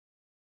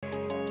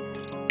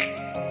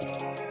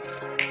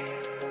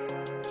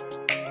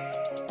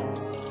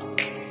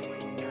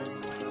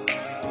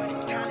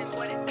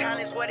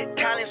what it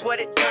do.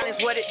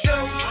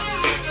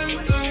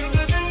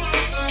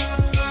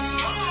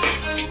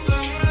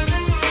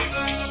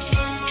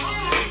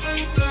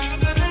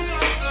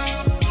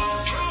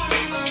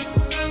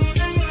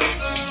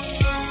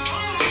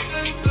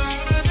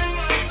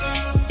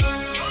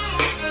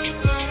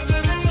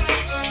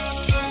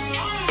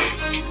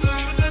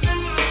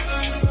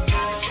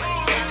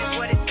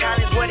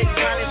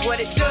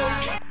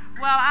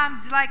 Well,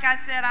 like I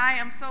said, I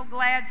am so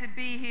glad to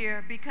be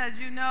here because,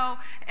 you know,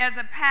 as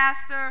a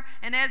pastor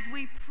and as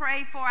we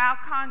pray for our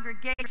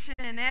congregation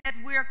and as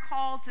we're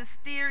called to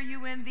steer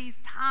you in these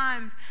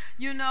times,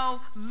 you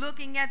know,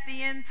 looking at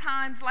the end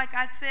times, like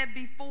I said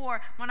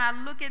before, when I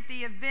look at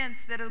the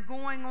events that are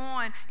going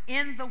on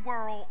in the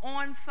world,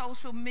 on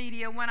social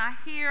media, when I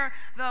hear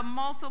the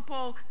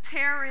multiple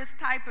terrorist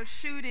type of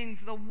shootings,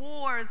 the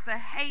wars, the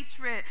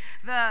hatred,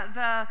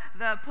 the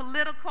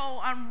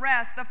political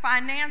unrest, the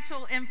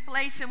financial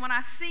inflation, when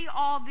I see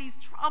all these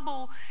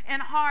trouble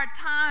and hard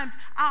times,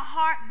 our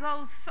heart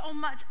goes so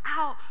much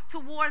out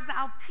towards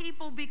our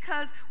people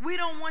because we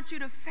don't want you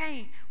to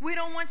faint. We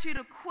don't want you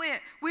to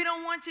quit. We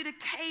don't want you to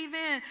cave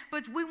in,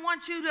 but we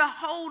want you to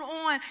hold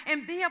on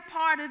and be a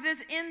part of this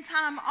end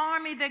time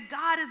army that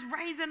God is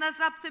raising us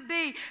up to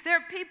be. There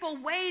are people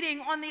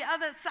waiting on the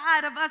other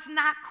side of us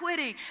not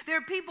quitting. There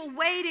are people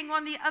waiting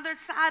on the other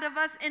side of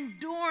us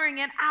enduring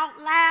and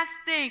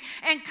outlasting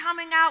and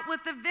coming out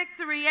with the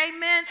victory.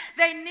 Amen.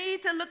 They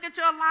need to look at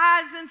your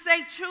lives and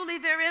say, truly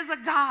there is a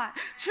God.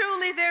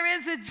 Truly there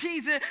is a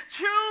Jesus.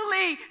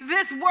 Truly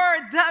this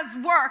word does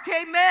work.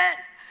 Amen.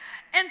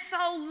 And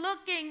so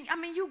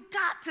you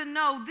got to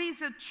know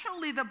these are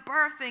truly the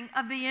birthing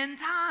of the end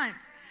times.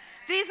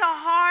 These are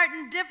hard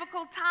and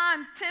difficult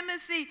times.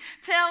 Timothy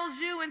tells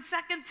you in 2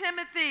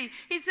 Timothy,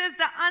 he says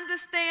to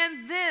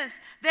understand this,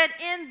 that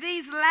in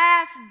these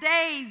last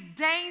days,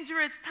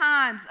 dangerous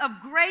times of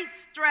great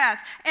stress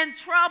and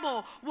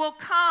trouble will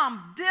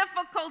come,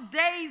 difficult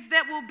days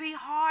that will be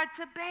hard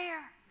to bear.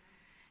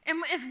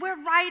 And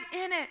we're right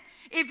in it.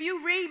 If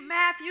you read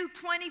Matthew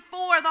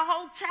 24, the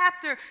whole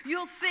chapter,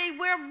 you'll see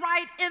we're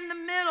right in the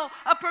middle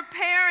of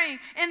preparing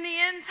in the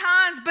end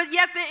times, but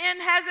yet the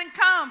end hasn't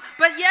come.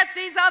 But yet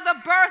these are the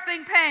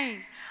birthing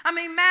pains.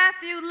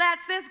 Matthew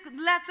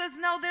lets us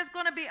know there's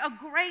going to be a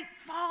great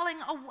falling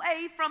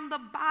away from the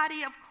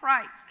body of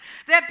Christ.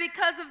 That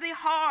because of the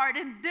hard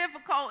and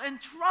difficult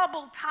and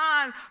troubled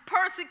times,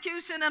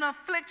 persecution and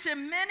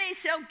affliction, many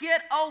shall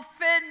get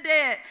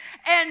offended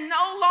and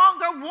no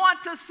longer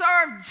want to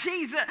serve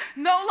Jesus,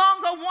 no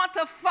longer want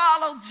to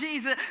follow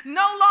Jesus,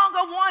 no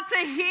longer want to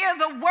hear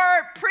the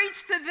word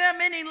preached to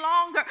them any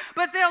longer,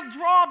 but they'll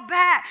draw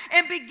back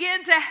and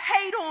begin to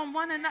hate on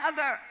one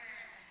another.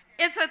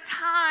 It's a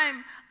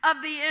time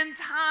of the end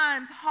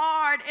times,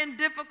 hard and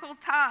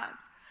difficult times.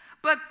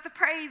 But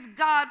praise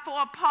God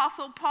for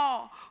Apostle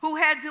Paul, who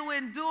had to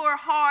endure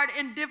hard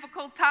and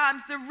difficult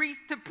times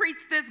to preach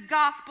this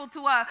gospel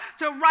to us,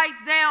 to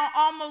write down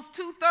almost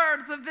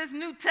 2/3 of this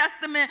New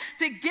Testament,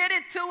 to get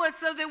it to us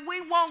so that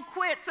we won't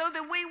quit, so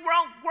that we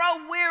won't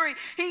grow weary.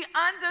 He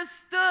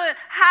understood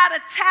how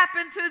to tap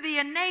into the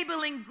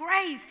enabling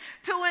grace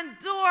to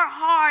endure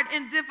hard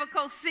and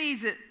difficult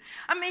seasons.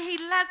 He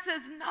lets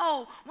us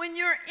know when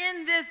you're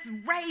in this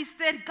race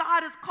that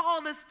God has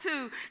called us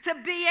to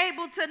be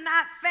able to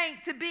not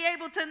faint, to be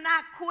able to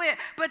not quit,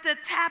 but to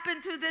tap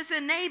into this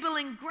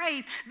enabling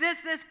grace,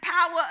 this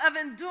power of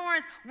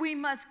endurance. We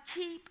must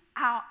keep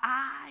our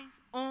eyes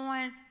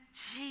on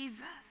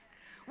Jesus.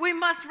 We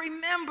must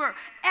remember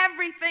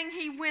everything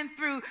he went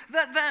through,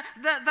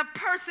 the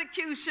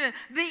persecution,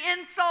 the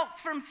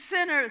insults from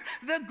sinners,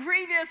 the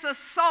grievous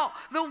assault,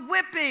 the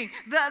whipping,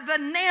 the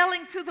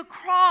nailing to the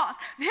cross,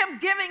 him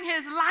giving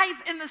his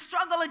life in the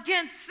struggle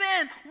against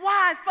sin.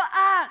 Why? For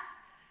us.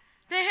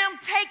 To him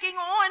taking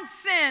on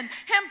sin,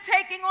 him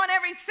taking on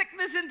every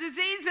sickness and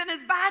disease in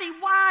his body.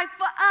 Why?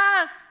 For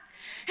us.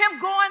 Him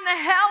going to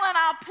hell in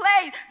our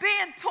place,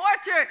 being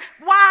tortured.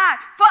 Why?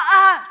 For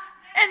us.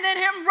 And then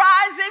him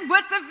rising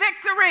with the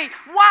victory.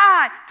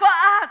 Why? For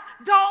us.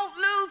 Don't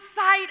lose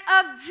sight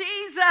of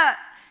Jesus.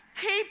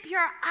 Keep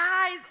your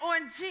eyes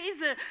on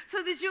Jesus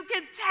so that you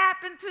can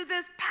tap into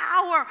this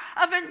power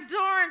of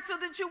endurance, so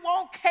that you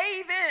won't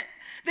cave in,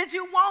 that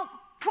you won't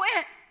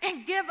quit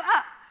and give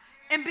up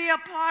and be a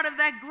part of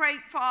that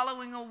great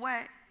following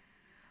away.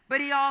 But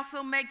he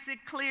also makes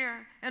it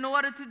clear, in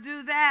order to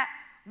do that,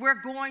 we're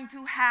going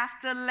to have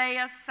to lay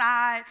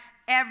aside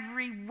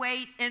every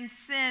weight and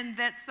sin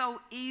that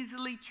so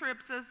easily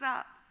trips us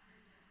up.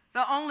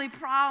 The only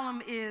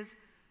problem is,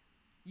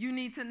 you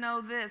need to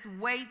know this,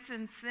 weights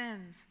and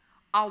sins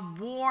are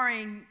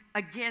warring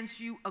against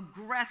you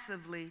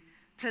aggressively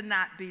to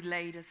not be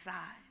laid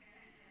aside.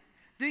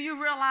 Do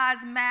you realize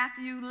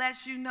Matthew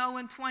lets you know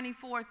in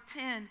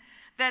 24:10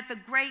 that the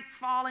great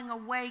falling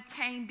away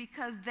came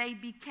because they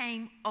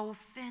became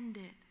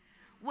offended?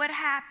 What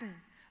happened?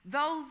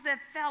 Those that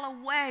fell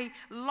away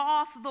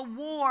lost the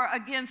war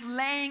against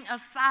laying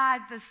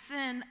aside the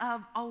sin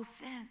of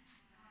offense.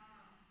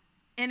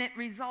 And it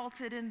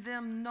resulted in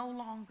them no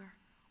longer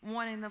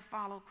wanting to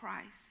follow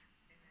Christ.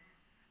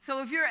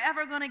 So if you're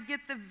ever going to get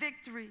the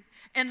victory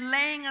in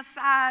laying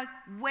aside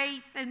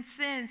weights and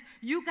sins,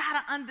 you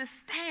got to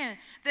understand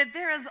that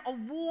there is a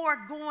war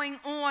going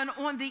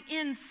on the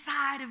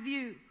inside of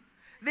you.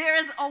 There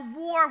is a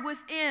war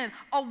within,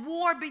 a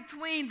war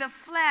between the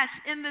flesh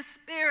and the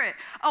spirit,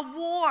 a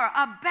war,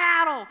 a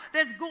battle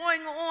that's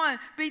going on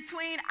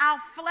between our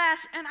flesh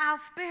and our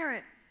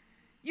spirit.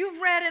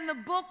 You've read in the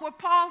book where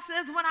Paul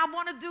says, when I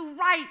want to do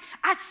right,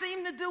 I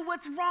seem to do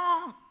what's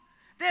wrong.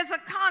 There's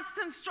a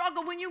constant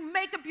struggle when you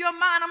make up your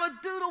mind, I'm going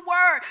to do the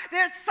word.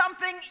 There's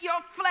something,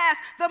 your flesh,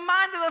 the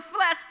mind of the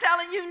flesh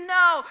telling you,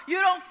 no, you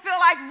don't feel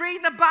like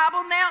reading the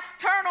Bible now.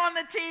 Turn on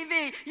the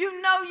TV. You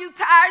know you're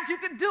tired. You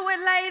can do it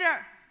later.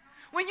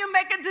 When you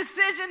make a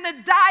decision to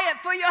diet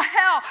for your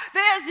health,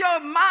 there's your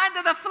mind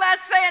of the flesh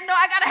saying, no,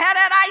 I got to have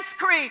that ice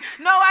cream.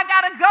 No, I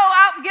got to go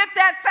out and get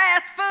that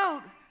fast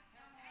food.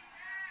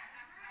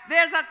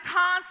 There's a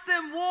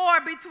constant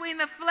war between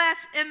the flesh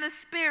and the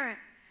spirit.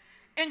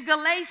 In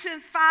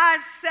Galatians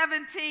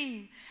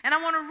 5:17, and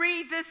I want to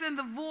read this in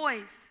the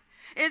Voice.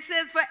 It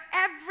says, for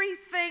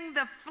everything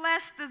the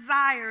flesh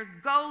desires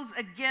goes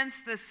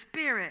against the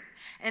spirit,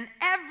 and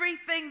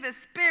everything the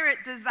spirit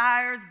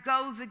desires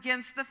goes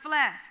against the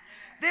flesh.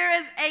 There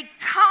is a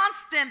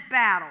constant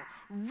battle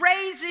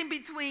raging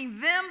between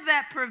them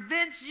that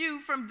prevents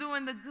you from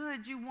doing the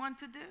good you want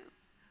to do.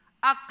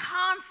 A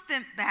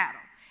constant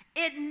battle.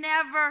 It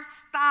never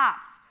stops.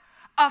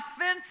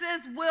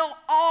 Offenses will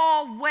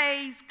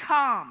always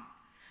come.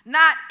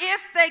 Not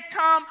if they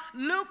come.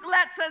 Luke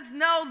lets us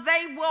know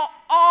they will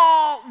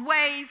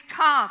always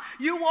come.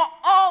 You will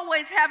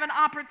always have an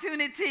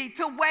opportunity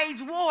to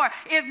wage war,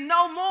 if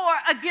no more,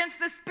 against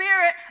the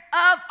spirit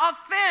of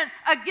offense,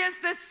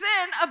 against the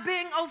sin of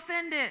being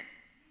offended.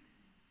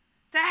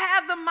 To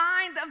have the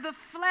mind of the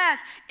flesh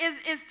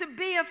is to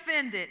be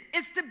offended.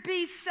 It's to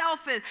be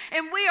selfish.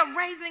 And we are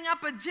raising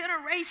up a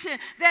generation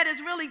that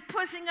is really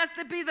pushing us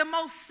to be the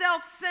most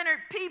self-centered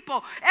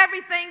people.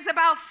 Everything's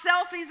about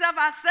selfies of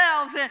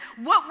ourselves and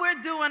what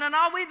we're doing, and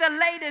are we the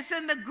latest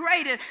and the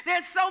greatest.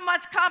 There's so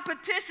much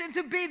competition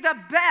to be the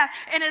best,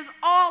 and it's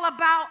all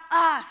about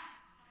us.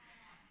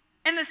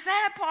 And the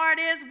sad part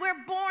is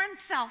we're born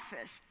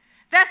selfish.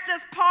 That's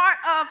just part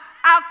of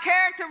our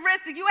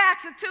characteristic. You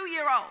ask a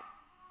 2-year-old.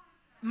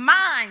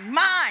 Mine,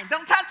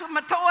 don't touch with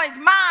my toys,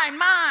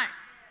 mine.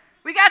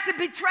 We got to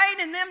be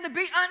training them to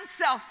be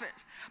unselfish.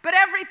 But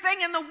everything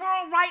in the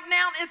world right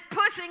now is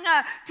pushing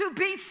us to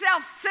be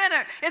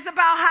self-centered. It's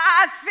about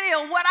how I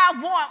feel, what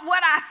I want,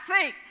 what I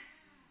think,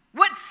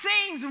 what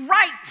seems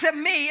right to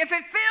me. If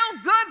it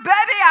feels good,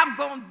 baby, I'm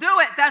going to do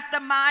it. That's the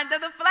mind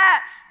of the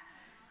flesh.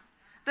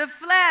 The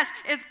flesh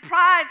is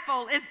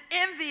prideful, is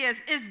envious,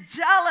 is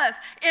jealous,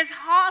 is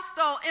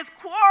hostile, is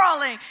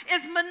quarreling,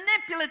 is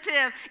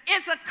manipulative.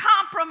 It's a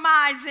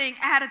compromising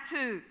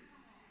attitude.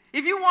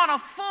 If you want a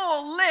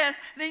full list,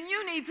 then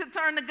you need to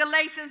turn to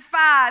Galatians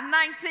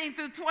 5:19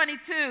 through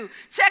 22.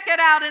 Check it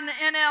out in the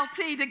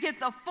NLT to get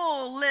the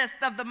full list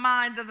of the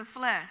mind of the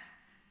flesh.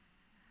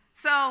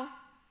 So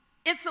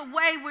it's a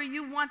way where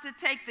you want to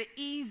take the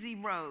easy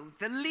road,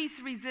 the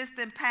least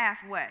resistant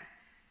pathway.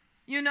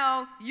 You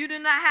know, you do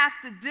not have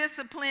to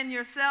discipline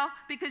yourself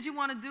because you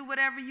want to do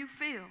whatever you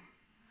feel.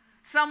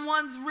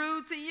 Someone's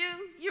rude to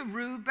you, you're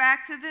rude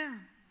back to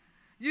them.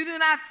 You do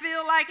not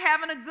feel like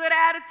having a good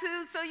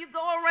attitude, so you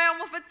go around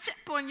with a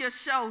chip on your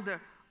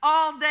shoulder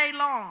all day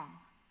long.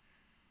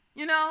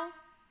 You know,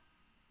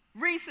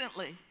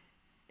 recently,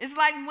 it's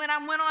like when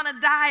I went on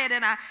a diet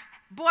and I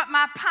bought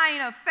my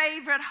pint of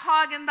favorite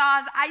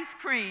Haagen-Dazs ice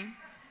cream,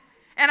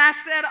 and I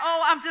said,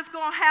 oh, I'm just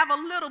going to have a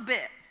little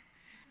bit.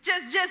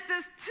 Just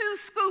 2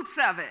 scoops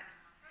of it.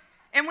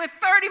 And when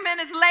 30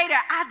 minutes later,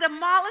 I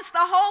demolished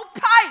the whole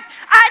pint.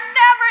 I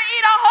never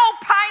eat a whole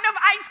pint of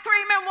ice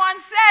cream in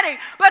one setting.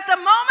 But the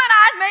moment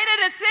I made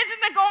a decision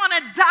to go on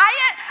a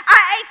diet, I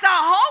ate the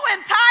whole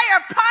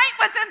entire pint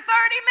within 30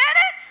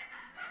 minutes.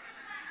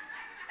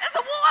 There's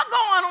a war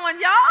going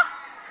on, y'all,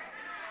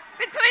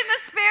 between the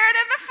spirit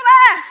and the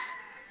flesh.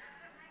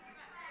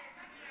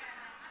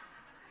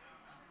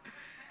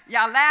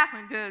 Y'all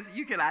laughing because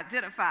you can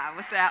identify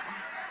with that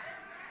one.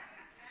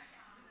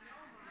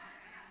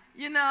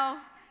 You know,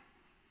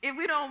 if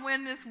we don't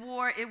win this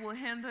war, it will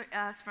hinder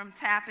us from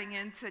tapping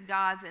into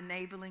God's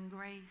enabling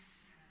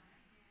grace,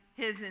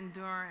 his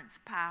endurance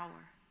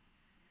power.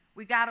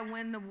 We got to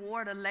win the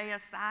war to lay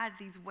aside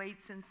these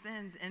weights and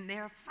sins, and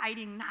they're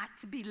fighting not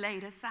to be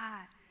laid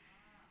aside.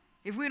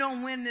 If we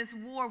don't win this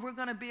war, we're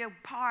going to be a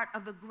part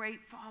of the great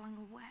falling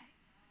away.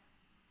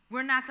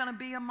 We're not going to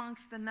be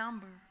amongst the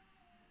number.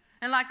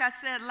 And like I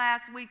said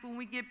last week, when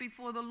we get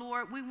before the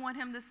Lord, we want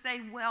him to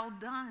say, well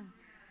done.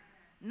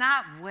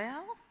 Not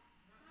well.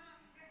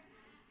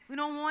 We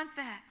don't want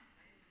that.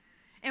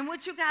 And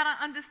what you got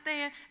to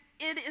understand,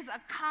 it is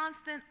a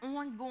constant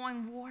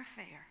ongoing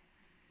warfare.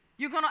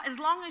 You're going to, as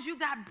long as you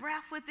got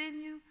breath within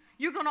you,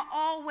 you're going to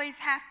always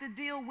have to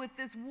deal with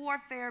this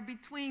warfare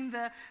between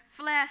the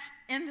flesh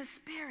and the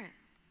spirit.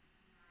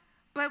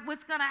 But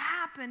what's going to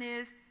happen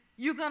is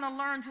you're going to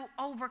learn to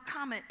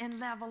overcome it and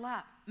level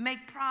up,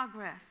 make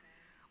progress.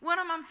 What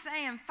am I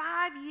saying?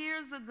 5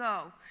 years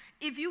ago,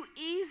 if you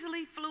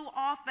easily flew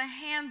off the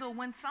handle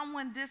when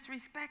someone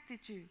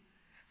disrespected you,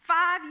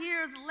 5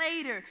 years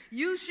later,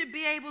 you should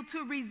be able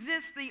to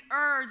resist the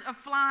urge of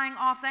flying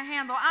off the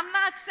handle. I'm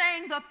not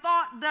saying the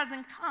thought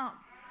doesn't come,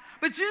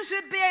 but you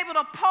should be able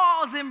to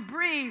pause and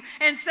breathe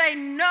and say,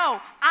 no,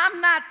 I'm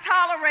not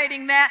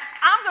tolerating that.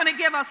 I'm going to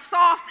give a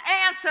soft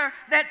answer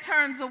that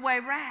turns away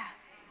wrath.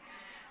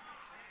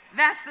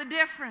 That's the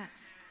difference.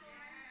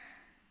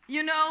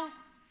 You know,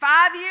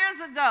 5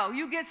 years ago,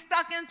 you get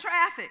stuck in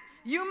traffic.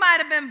 You might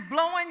have been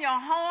blowing your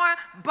horn,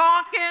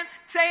 bonking,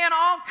 saying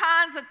all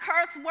kinds of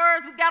curse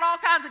words. We got all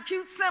kinds of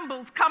cute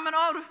symbols coming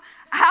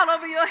out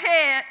over your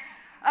head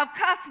of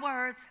cuss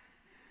words.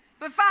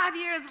 But 5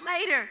 years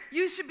later,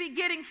 you should be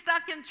getting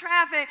stuck in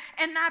traffic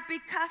and not be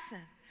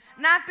cussing,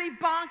 not be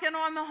bonking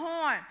on the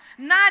horn,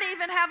 not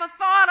even have a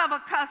thought of a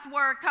cuss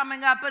word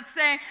coming up, but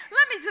saying,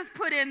 let me just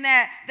put in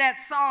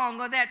that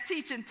song or that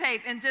teaching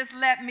tape and just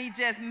let me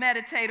just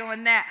meditate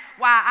on that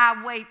while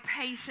I wait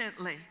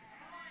patiently.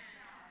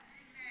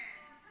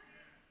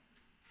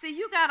 See,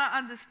 you got to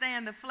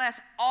understand the flesh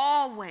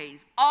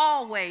always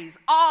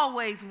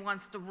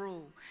wants to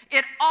rule.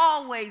 It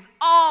always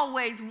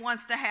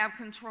wants to have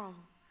control.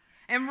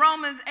 In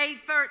Romans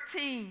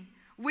 8:13,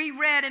 we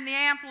read in the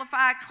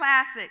Amplified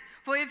Classic,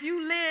 for if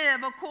you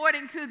live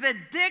according to the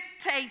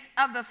dictates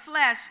of the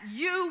flesh,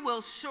 you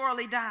will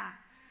surely die.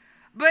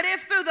 But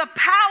if through the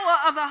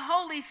power of the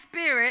Holy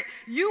Spirit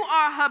you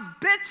are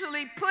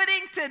habitually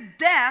putting to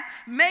death,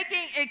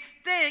 making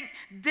extinct,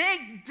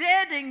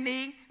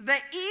 deadening the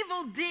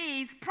evil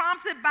deeds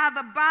prompted by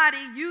the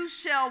body, you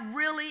shall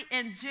really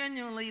and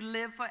genuinely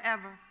live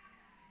forever.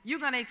 You're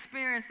going to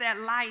experience that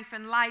life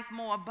and life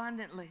more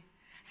abundantly.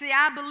 See,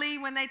 I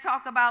believe when they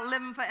talk about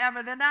living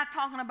forever, they're not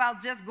talking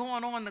about just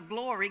going on to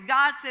glory.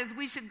 God says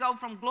we should go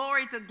from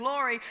glory to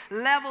glory,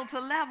 level to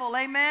level.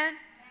 Amen?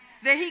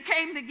 That he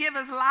came to give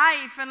us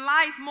life and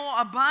life more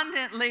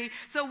abundantly.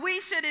 So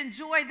we should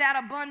enjoy that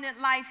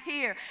abundant life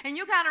here. And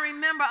you got to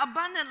remember,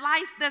 abundant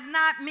life does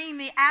not mean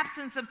the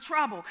absence of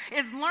trouble.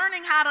 It's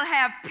learning how to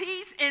have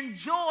peace and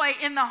joy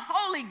in the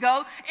Holy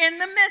Ghost in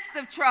the midst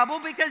of trouble,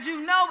 because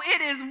you know it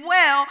is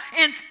well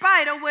in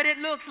spite of what it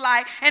looks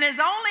like. And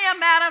it's only a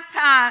matter of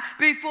time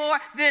before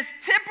this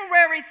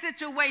temporary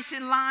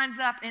situation lines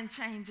up and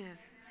changes.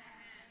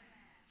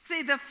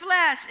 See, the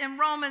flesh in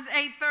Romans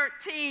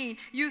 8:13,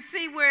 you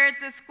see where it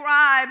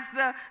describes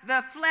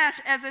the flesh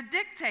as a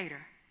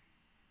dictator.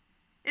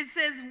 It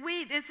says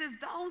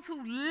those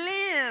who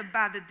live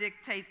by the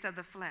dictates of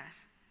the flesh.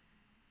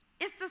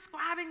 It's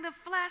describing the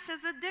flesh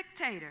as a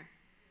dictator.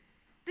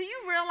 Do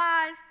you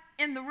realize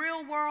in the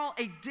real world,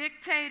 a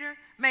dictator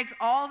makes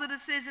all the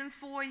decisions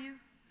for you?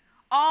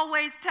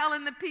 Always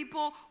telling the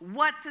people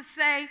what to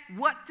say,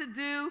 what to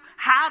do,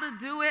 how to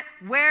do it,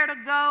 where to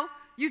go.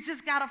 You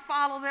just got to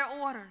follow their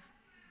orders.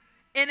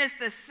 And it's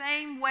the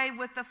same way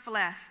with the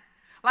flesh.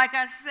 Like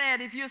I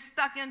said, if you're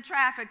stuck in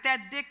traffic,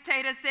 that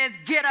dictator says,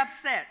 get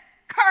upset,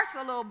 curse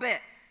a little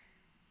bit.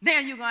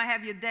 Then you're going to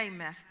have your day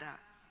messed up.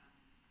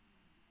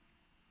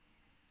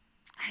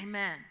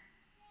 Amen.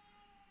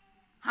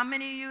 How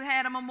many of you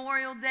had a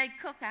Memorial Day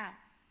cookout?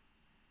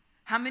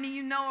 How many of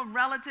you know of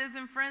relatives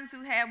and friends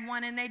who had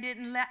one and they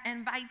didn't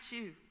invite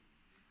you?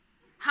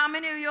 How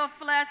many of your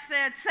flesh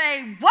said,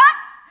 say what?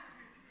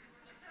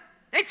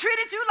 They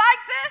treated you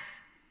like this?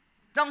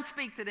 Don't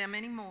speak to them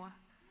anymore.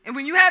 And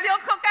when you have your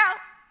cookout,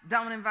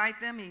 don't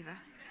invite them either.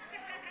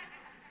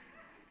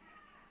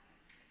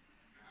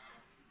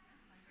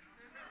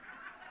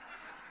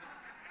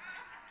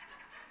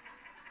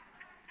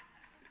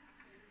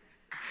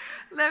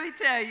 Let me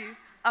tell you,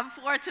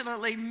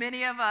 unfortunately,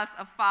 many of us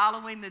are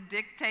following the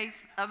dictates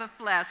of the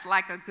flesh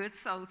like a good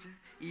soldier.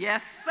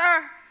 Yes,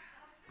 sir.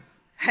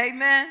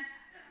 Amen.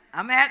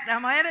 I'm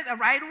at it the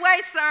right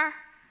way, sir.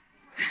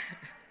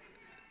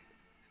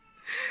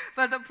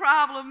 But the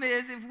problem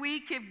is, if we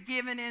keep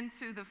giving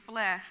into the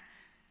flesh,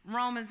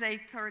 Romans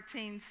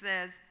 8:13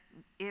 says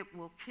it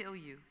will kill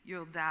you.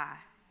 You'll die.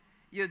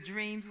 Your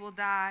dreams will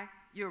die.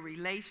 Your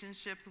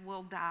relationships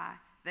will die.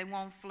 They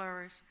won't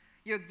flourish.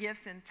 Your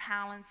gifts and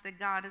talents that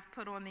God has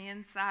put on the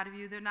inside of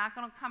you, they're not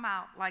going to come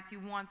out like you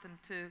want them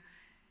to,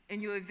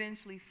 and you'll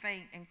eventually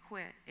faint and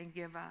quit and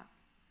give up.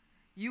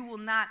 You will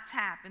not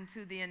tap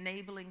into the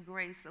enabling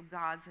grace of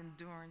God's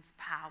endurance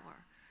power.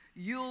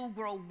 You'll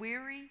grow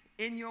weary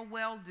in your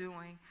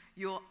well-doing.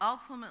 You'll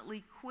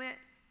ultimately quit,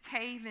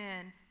 cave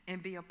in,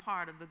 and be a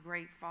part of the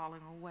great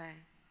falling away.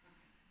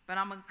 But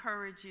I'm going to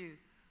encourage you,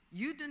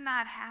 you do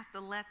not have to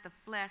let the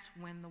flesh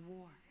win the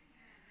war.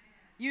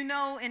 You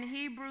know, in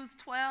Hebrews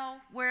 12,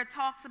 where it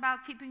talks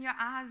about keeping your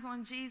eyes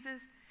on Jesus,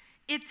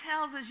 it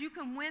tells us you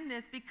can win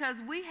this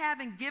because we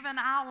haven't given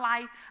our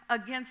life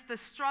against the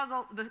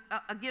struggle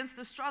against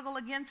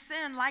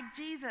sin like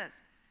Jesus.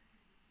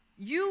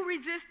 You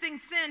resisting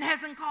sin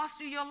hasn't cost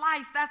you your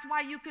life. That's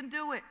why you can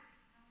do it.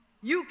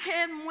 You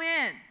can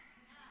win.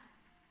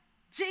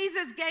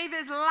 Jesus gave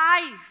his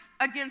life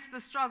against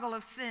the struggle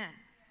of sin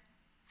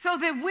so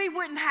that we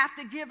wouldn't have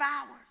to give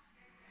ours.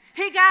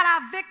 He got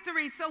our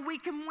victory so we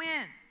can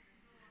win.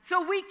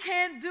 So we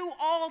can do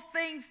all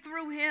things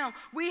through him.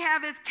 We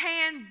have his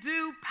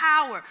can-do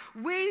power.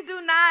 We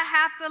do not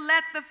have to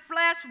let the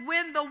flesh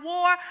win the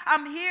war.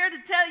 I'm here to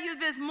tell you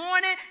this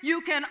morning,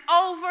 you can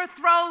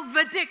overthrow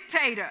the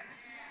dictator.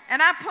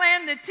 And I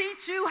plan to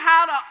teach you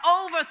how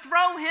to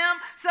overthrow him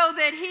so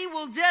that he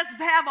will just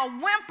have a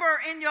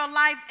whimper in your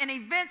life and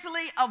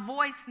eventually a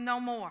voice no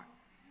more.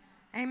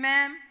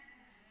 Amen?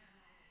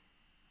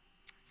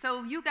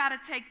 So you got to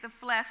take the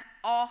flesh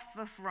off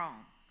the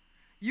throne.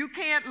 You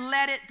can't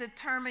let it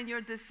determine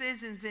your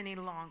decisions any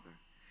longer.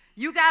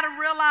 You got to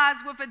realize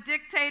with a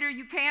dictator,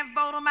 you can't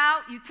vote him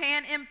out. You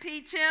can't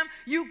impeach him.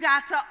 You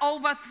got to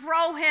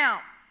overthrow him.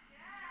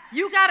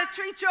 You got to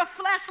treat your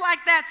flesh like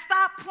that.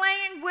 Stop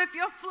playing with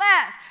your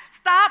flesh.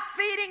 Stop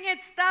feeding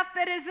it stuff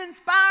that is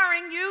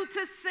inspiring you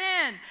to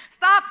sin.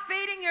 Stop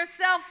feeding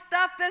yourself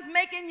stuff that's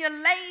making you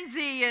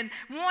lazy and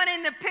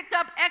wanting to pick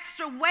up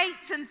extra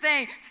weights and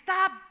things.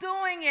 Stop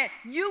doing it.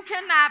 You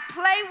cannot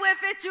play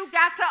with it. You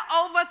got to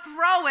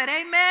overthrow it.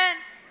 Amen?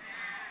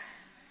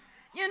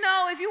 You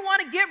know, if you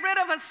want to get rid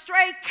of a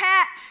stray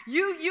cat,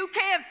 you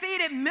can't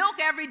feed it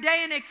milk every day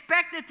and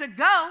expect it to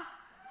go.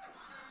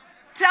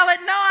 Tell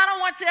it, no, I don't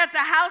want you at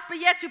the house, but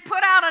yet you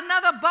put out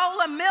another bowl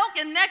of milk,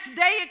 and next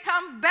day it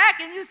comes back,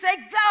 and you say,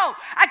 go,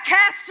 I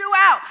cast you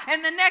out.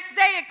 And the next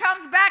day it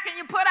comes back, and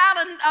you put out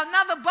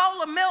another bowl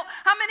of milk.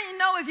 How many of you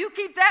know if you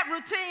keep that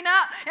routine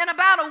up, in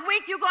about a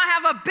week you're going to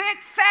have a big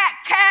fat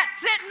cat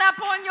sitting up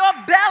on your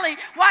belly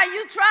while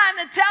you're trying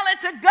to tell it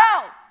to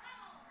go,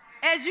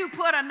 as you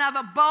put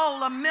another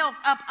bowl of milk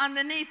up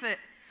underneath it?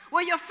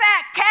 Well, your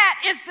fat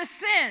cat is the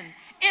sin.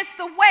 It's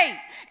the weight.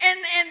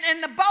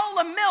 And the bowl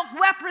of milk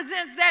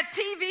represents that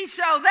TV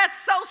show, that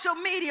social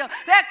media,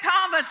 that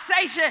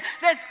conversation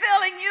that's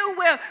filling you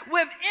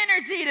with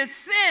energy to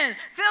sin,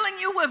 filling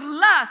you with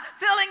lust,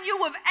 filling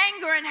you with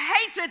anger and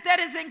hatred that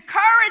is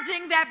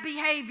encouraging that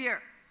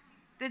behavior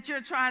that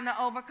you're trying to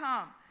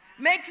overcome.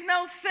 Makes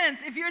no sense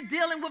if you're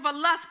dealing with a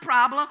lust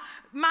problem.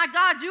 My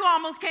God, you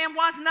almost can't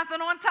watch nothing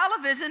on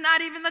television,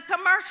 not even the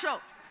commercial,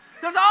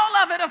 because all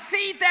of it will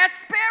feed that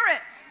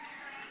spirit.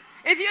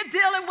 If you're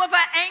dealing with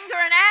an anger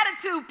and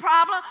attitude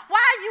problem, why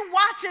are you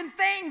watching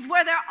things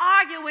where they're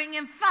arguing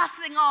and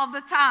fussing all the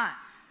time?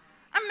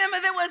 I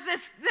remember there was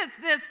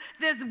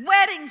this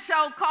wedding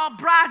show called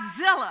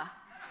Bridezilla.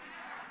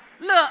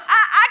 Look,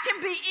 I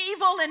can be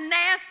evil and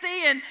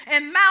nasty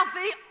and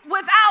mouthy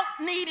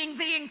without needing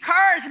the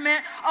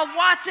encouragement of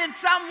watching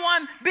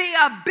someone be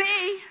a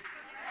bee.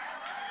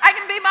 I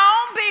can be my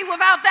own bee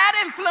without that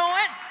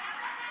influence.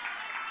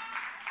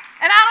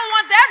 And I don't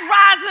want that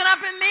rising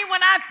up in me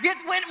when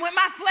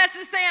my flesh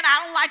is saying,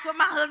 I don't like what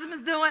my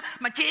husband's doing,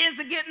 my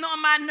kids are getting on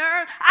my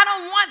nerves. I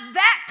don't want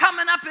that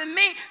coming up in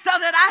me so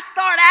that I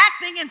start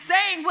acting and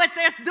saying what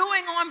they're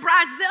doing on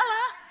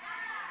Bridezilla.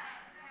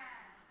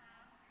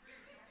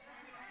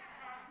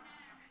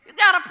 You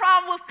got a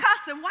problem with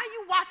cussing. Why are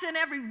you watching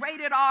every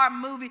rated R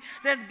movie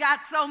that's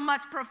got so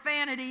much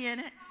profanity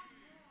in it?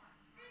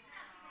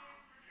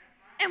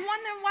 And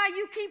wondering why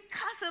you keep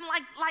cussing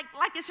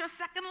like it's your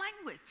second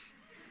language.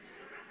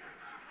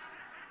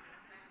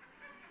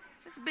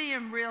 Just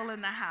being real in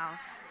the house.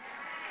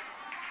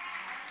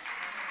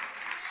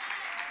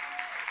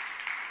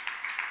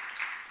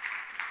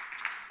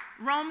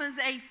 Romans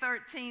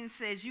 8:13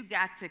 says you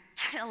got to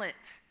kill it.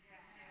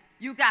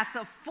 You got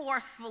to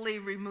forcefully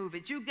remove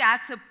it. You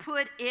got to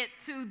put it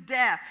to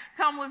death.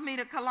 Come with me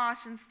to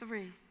Colossians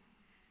 3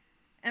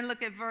 and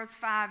look at verse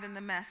 5 in the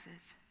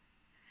Message.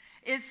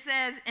 It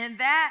says, and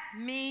that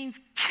means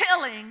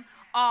killing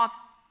off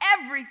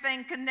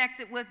everything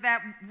connected with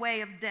that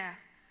way of death.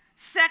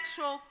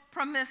 Sexual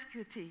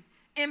promiscuity,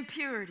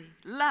 impurity,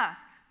 lust,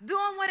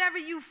 doing whatever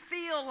you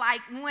feel like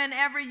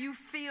whenever you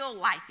feel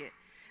like it,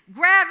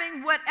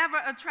 grabbing whatever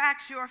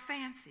attracts your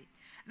fancy.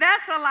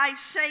 That's a life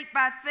shaped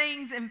by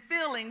things and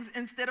feelings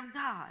instead of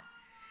God.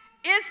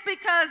 It's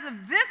because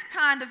of this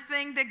kind of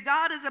thing that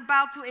God is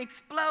about to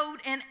explode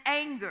in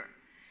anger.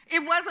 It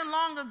wasn't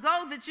long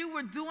ago that you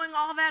were doing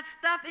all that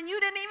stuff and you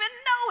didn't even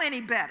know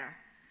any better.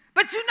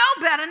 But you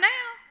know better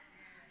now.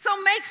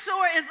 So make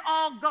sure it's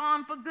all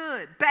gone for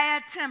good.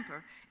 Bad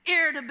temper,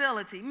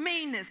 irritability,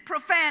 meanness,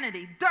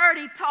 profanity,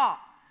 dirty talk.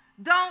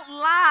 Don't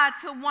lie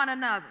to one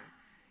another.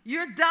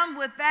 You're done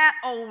with that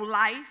old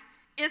life.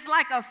 It's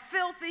like a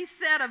filthy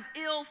set of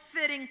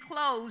ill-fitting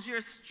clothes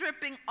you're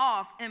stripping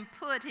off and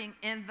putting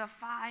in the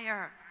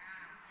fire.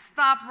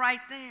 Stop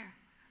right there.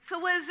 So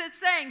what is it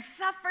saying?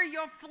 Suffer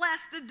your flesh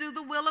to do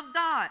the will of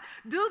God.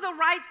 Do the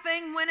right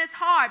thing when it's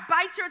hard.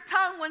 Bite your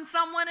tongue when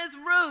someone is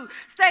rude.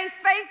 Stay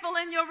faithful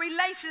in your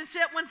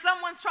relationship when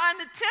someone's trying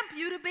to tempt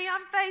you to be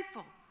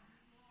unfaithful.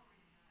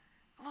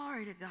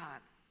 Glory to God.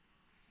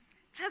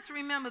 Just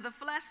remember, the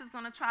flesh is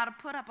going to try to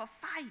put up a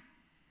fight.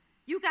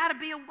 You got to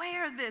be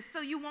aware of this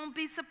so you won't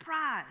be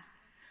surprised.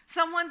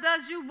 Someone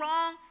does you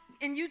wrong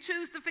and you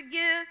choose to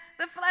forgive,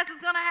 the flesh is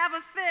going to have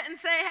a fit and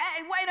say,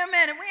 hey, wait a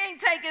minute, we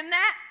ain't taking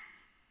that.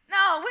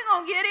 No, we're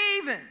going to get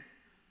even.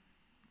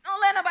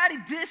 Don't let nobody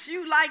dish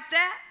you like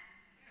that.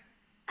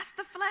 That's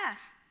the flesh.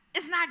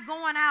 It's not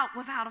going out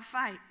without a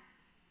fight.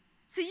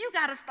 See, you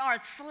got to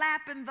start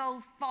slapping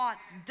those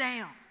thoughts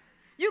down.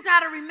 You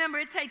got to remember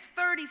it takes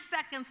 30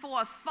 seconds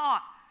for a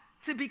thought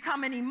to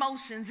become an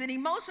emotion, and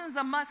emotions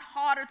are much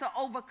harder to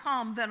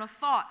overcome than a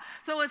thought.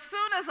 So as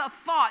soon as a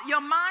thought,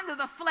 your mind of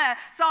the flesh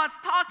starts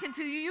talking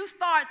to you, you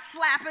start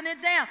slapping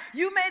it down.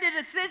 You made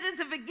a decision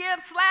to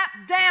forgive,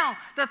 slap down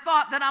the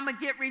thought that I'm going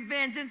to get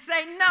revenge and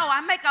say, no,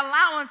 I make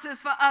allowances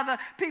for other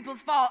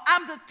people's fault.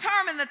 I'm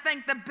determined to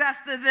think the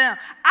best of them.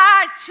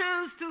 I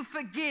choose to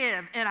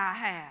forgive, and I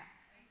have.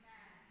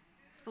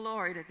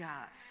 Glory to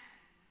God.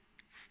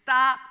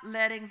 Stop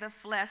letting the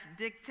flesh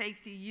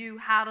dictate to you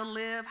how to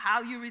live,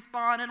 how you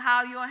respond, and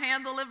how you'll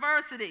handle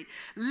adversity.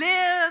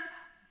 Live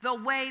the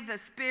way the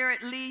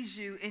Spirit leads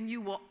you, and you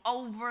will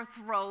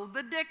overthrow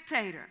the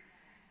dictator.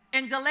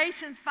 In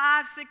Galatians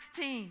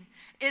 5:16,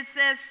 it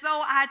says, so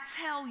I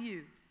tell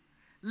you,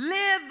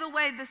 live the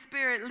way the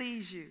Spirit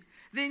leads you.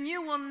 Then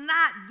you will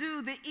not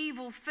do the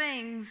evil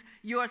things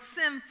your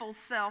sinful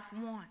self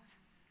wants.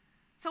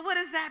 So what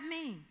does that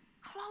mean?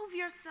 Clothe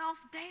yourself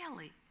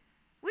daily.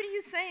 What are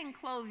you saying,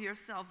 clothe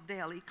yourself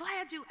daily?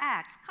 Glad you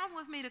asked. Come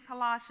with me to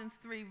Colossians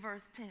 3,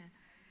 verse 10.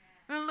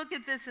 We're going to look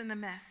at this in the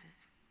message.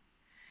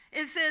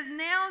 It says,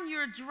 now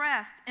you're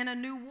dressed in a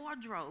new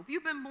wardrobe.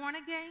 You've been born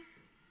again.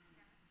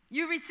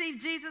 You received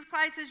Jesus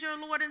Christ as your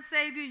Lord and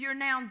Savior. You're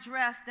now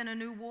dressed in a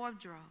new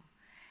wardrobe.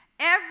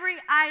 Every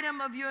item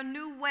of your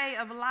new way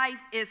of life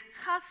is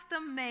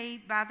custom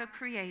made by the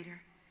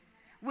Creator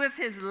with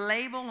His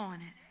label on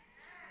it.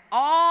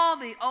 All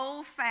the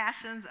old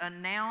fashions are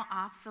now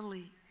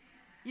obsolete.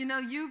 You know,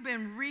 you've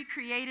been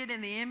recreated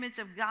in the image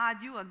of God.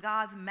 You are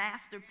God's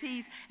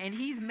masterpiece, and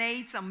He's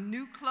made some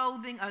new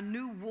clothing, a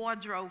new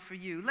wardrobe for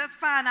you. Let's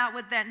find out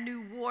what that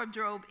new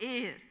wardrobe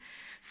is.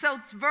 So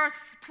verse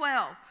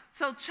 12,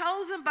 so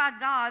chosen by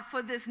God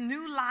for this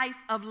new life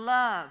of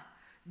love,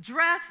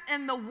 dress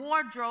in the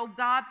wardrobe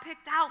God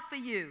picked out for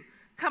you: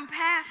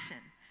 compassion,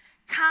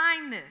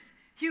 kindness,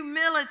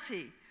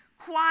 humility,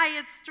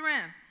 quiet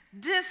strength,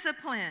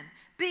 discipline,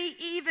 be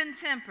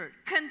even-tempered,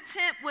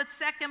 content with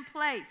second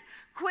place,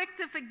 quick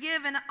to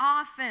forgive an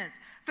offense.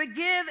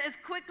 Forgive as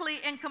quickly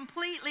and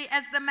completely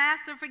as the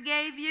Master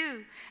forgave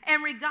you.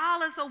 And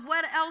regardless of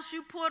what else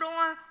you put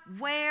on,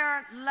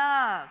 wear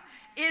love.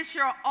 It's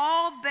your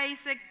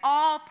all-basic,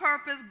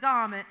 all-purpose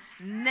garment.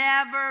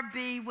 Never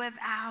be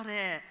without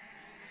it.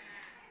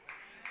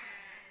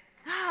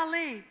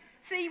 Golly.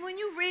 See, when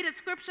you read a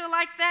scripture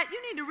like that,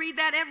 you need to read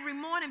that every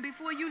morning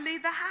before you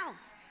leave the house.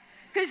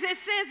 Because it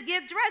says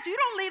get dressed. You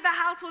don't leave the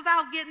house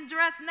without getting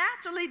dressed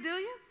naturally, do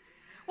you?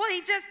 Well,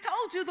 He just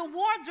told you the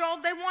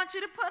wardrobe they want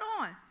you to put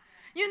on.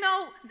 You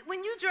know,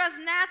 when you dress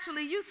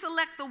naturally, you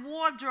select the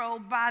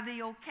wardrobe by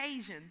the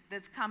occasion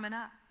that's coming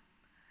up,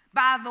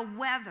 by the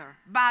weather,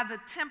 by the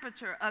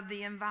temperature of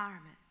the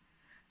environment.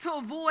 To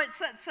avoid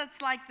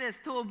such like this,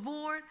 to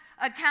avoid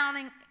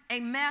accounting a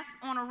mess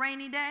on a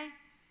rainy day,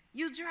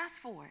 you dress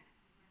for it.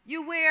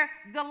 You wear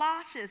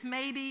galoshes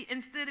maybe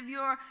instead of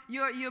your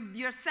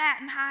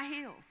satin high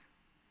heels.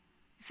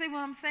 See what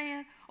I'm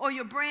saying? Or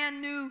your brand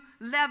new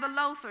leather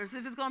loafers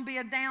if it's going to be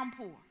a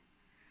downpour.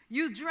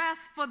 You dress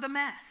for the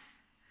mess.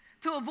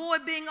 To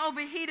avoid being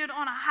overheated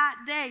on a hot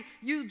day,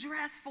 you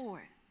dress for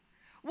it.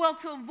 Well,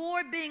 to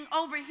avoid being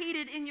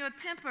overheated in your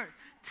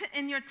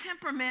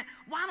temperament,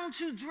 why don't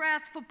you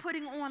dress for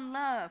putting on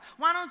love?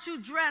 Why don't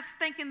you dress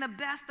thinking the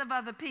best of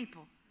other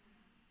people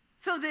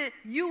so that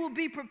you will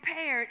be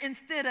prepared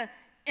instead of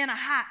in a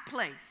hot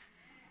place?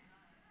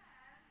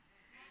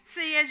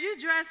 See, as you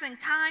dress in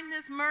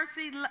kindness,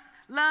 mercy,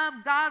 love,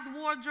 God's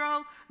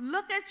wardrobe,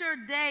 look at your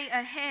day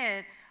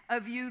ahead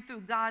of you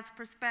through God's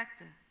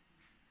perspective.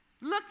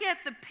 Look at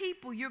the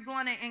people you're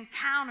going to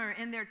encounter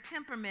in their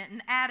temperament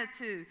and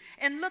attitude.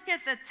 And look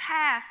at the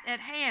task at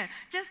hand.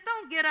 Just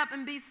don't get up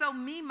and be so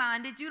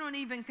me-minded you don't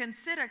even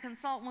consider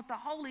consulting with the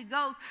Holy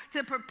Ghost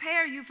to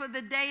prepare you for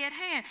the day at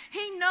hand.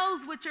 He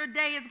knows what your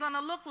day is going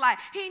to look like.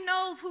 He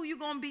knows who you're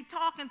going to be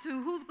talking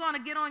to, who's going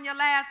to get on your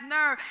last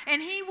nerve.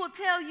 And He will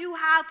tell you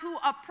how to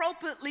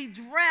appropriately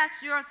dress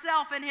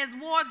yourself in His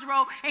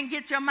wardrobe and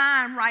get your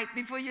mind right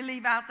before you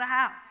leave out the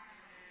house.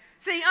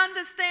 See,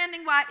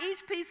 understanding why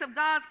each piece of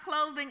God's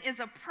clothing is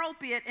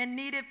appropriate and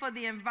needed for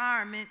the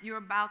environment you're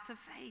about to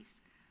face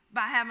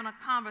by having a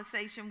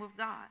conversation with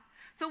God.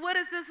 So what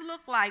does this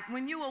look like?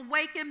 When you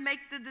awaken,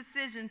 make the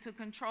decision to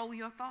control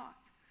your thoughts.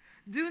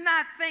 Do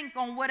not think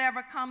on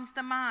whatever comes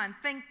to mind.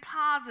 Think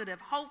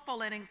positive,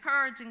 hopeful, and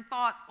encouraging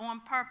thoughts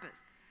on purpose.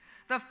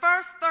 The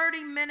first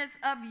 30 minutes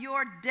of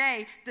your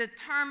day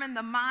determine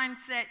the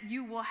mindset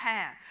you will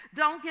have.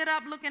 Don't get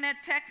up looking at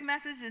text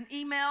messages and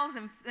emails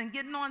and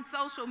getting on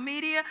social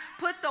media.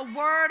 Put the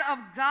Word of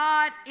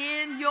God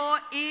in your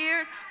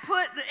ears.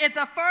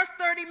 The first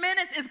 30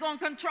 minutes is going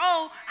to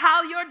control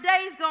how your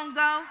day's going to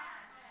go.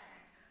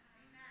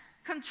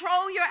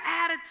 Control your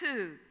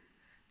attitude.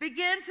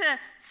 Begin to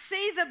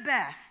see the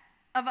best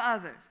of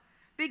others.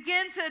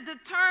 Begin to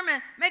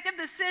determine, make a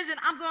decision,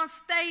 I'm going to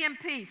stay in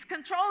peace.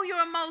 Control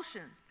your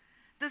emotions.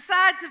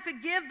 Decide to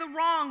forgive the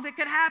wrong that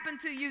could happen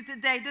to you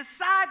today.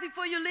 Decide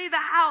before you leave the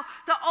house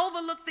to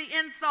overlook the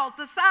insult.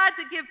 Decide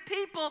to give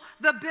people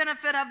the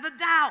benefit of the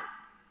doubt.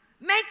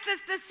 Make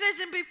this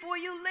decision before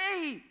you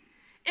leave.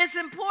 It's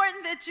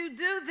important that you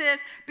do this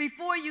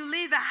before you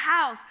leave the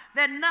house,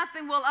 that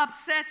nothing will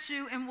upset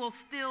you and will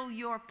steal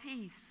your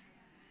peace.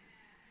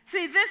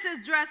 See, this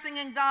is dressing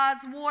in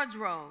God's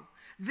wardrobe.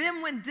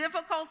 Then when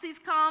difficulties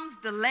comes,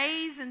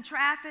 delays in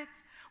traffic,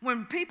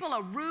 when people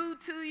are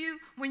rude to you,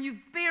 when you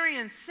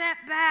experience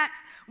setbacks,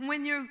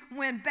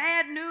 when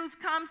bad news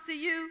comes to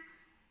you,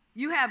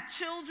 you have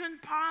children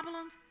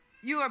problems,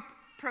 you are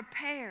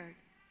prepared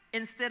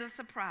instead of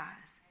surprised.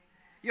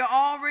 You're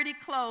already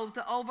clothed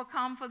to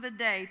overcome for the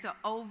day, to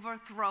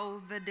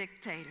overthrow the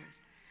dictators.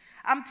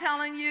 I'm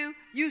telling you,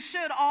 you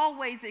should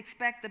always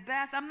expect the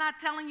best. I'm not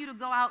telling you to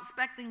go out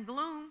expecting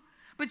gloom.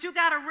 But you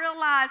got to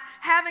realize,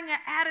 having an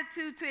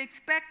attitude to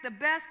expect the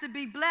best, to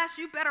be blessed,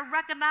 you better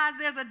recognize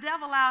there's a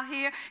devil out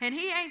here, and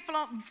he ain't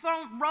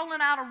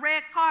rolling out a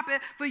red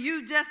carpet for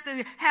you just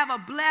to have a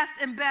blessed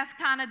and best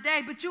kind of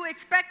day. But you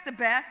expect the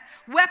best.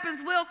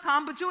 Weapons will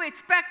come, but you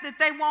expect that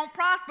they won't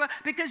prosper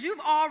because you've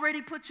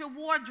already put your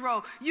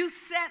wardrobe. You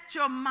set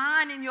your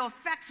mind and your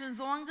affections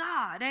on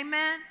God.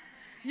 Amen?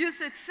 You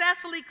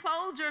successfully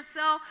clothe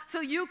yourself so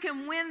you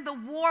can win the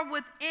war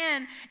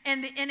within,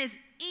 and it's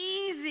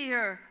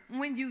easier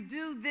when you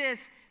do this,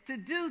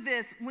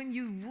 when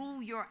you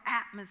rule your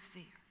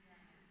atmosphere.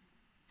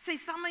 See,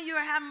 some of you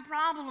are having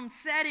problems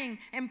setting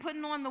and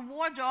putting on the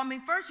wardrobe. I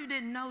mean, first you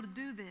didn't know to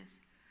do this.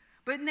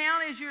 But now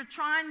as you're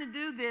trying to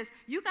do this,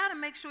 you got to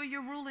make sure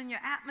you're ruling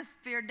your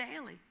atmosphere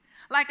daily.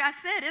 Like I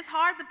said, it's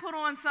hard to put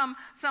on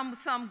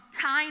some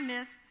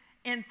kindness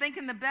and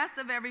thinking the best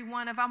of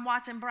everyone if I'm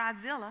watching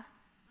Brazilla.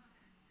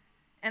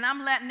 And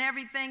I'm letting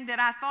everything that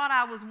I thought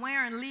I was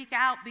wearing leak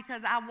out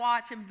because I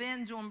watch and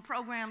binge on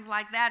programs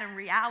like that and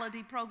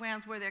reality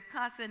programs where they're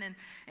cussing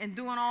and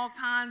doing all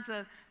kinds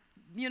of,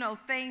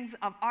 things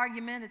of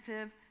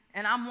argumentative.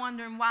 And I'm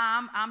wondering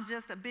why I'm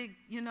just a big,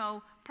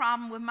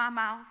 problem with my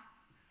mouth,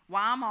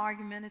 why I'm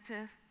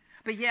argumentative.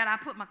 But yet I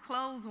put my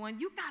clothes on.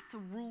 You got to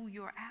rule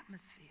your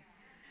atmosphere.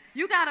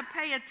 You got to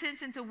pay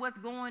attention to what's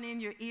going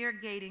in your ear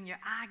gate and your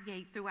eye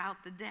gate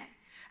throughout the day.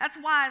 That's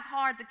why it's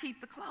hard to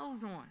keep the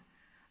clothes on.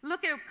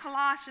 Look at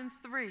Colossians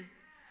 3,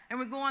 and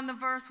we're going to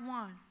verse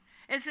 1.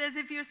 It says,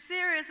 if you're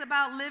serious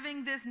about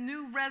living this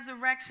new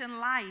resurrection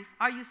life,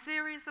 are you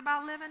serious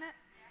about living it?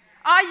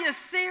 Are you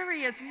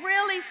serious,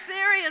 really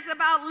serious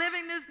about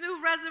living this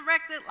new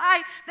resurrected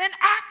life? Then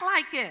act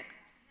like it.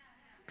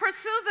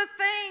 Pursue the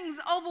things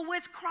over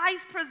which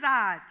Christ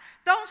presides.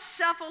 Don't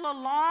shuffle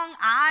along,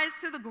 eyes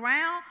to the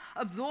ground,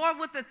 absorb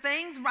with the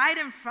things right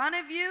in front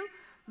of you.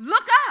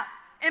 Look up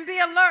and be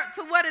alert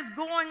to what is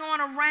going on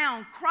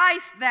around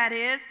Christ, that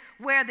is,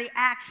 where the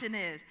action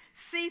is.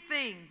 See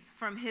things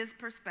from his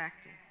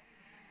perspective.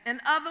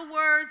 In other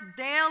words,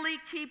 daily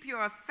keep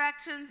your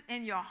affections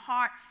and your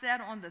heart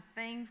set on the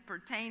things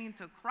pertaining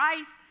to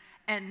Christ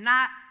and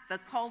not the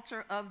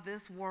culture of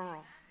this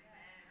world.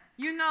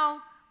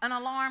 An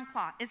alarm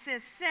clock, it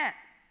says set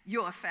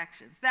your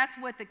affections. That's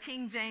what the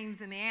King James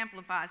and the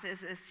Amplified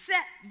says, is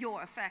set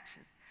your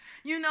affections.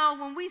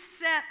 When we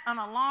set an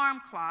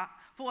alarm clock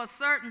for a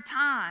certain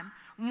time,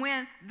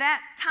 when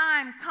that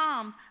time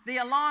comes, the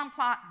alarm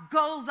clock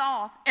goes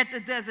off at the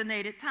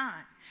designated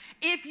time.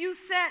 If you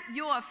set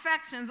your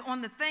affections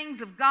on the things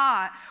of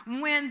God,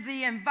 when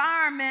the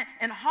environment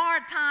and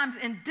hard times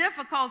and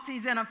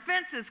difficulties and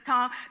offenses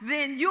come,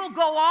 then you'll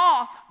go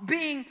off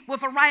being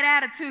with a right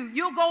attitude.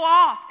 You'll go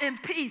off in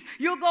peace.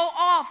 You'll go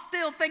off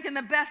still thinking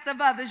the best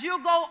of others. You'll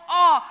go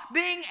off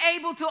being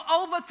able to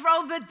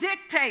overthrow the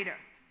dictator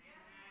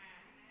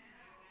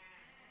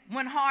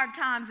when hard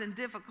times and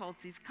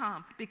difficulties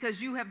come, because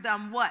you have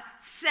done what?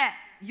 Set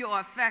your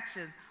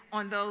affection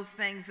on those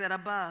things that are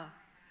above.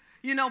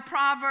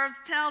 Proverbs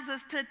tells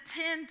us to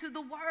tend to the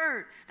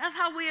word. That's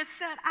how we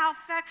set our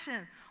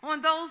affection on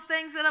those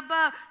things that are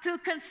above, to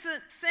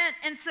consent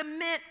and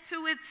submit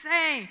to its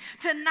saying,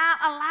 to not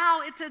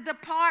allow it to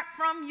depart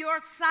from your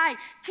sight.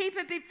 Keep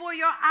it before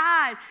your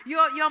eyes,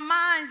 your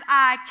mind's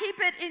eye. Keep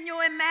it in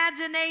your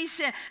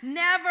imagination.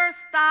 Never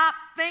stop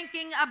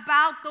thinking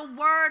about the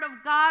word of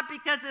God,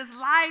 because it's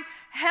life,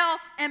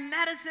 health, and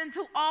medicine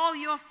to all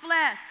your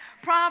flesh.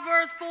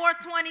 Proverbs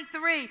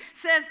 4:23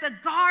 says to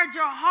guard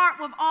your heart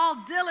with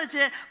all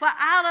diligence, for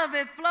out of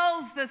it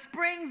flows the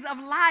springs of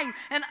life.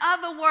 In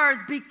other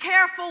words, be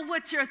careful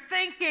what you're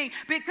thinking,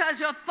 because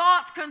your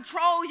thoughts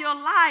control your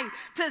life.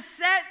 To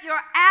set your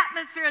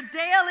atmosphere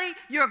daily,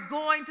 you're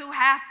going to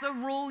have to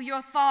rule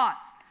your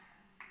thoughts.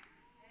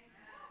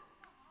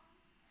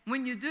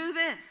 When you do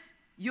this,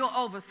 you'll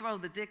overthrow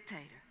the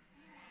dictator.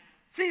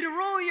 See, to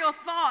rule your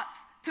thoughts,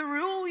 to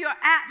rule your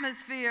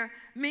atmosphere,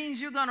 means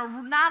you're going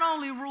to not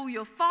only rule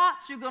your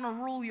thoughts, you're going to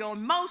rule your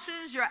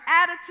emotions, your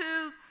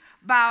attitudes,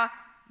 by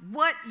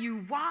what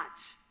you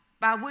watch,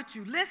 by what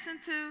you listen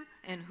to,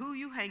 and who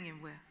you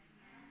hanging with.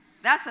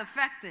 That's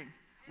affecting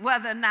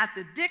whether or not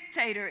the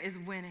dictator is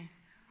winning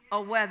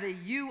or whether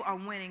you are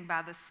winning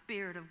by the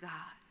Spirit of God.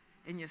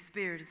 and your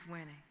spirit is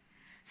winning.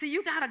 See,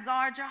 you got to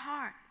guard your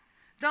heart.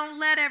 Don't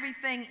let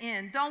everything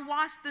in. Don't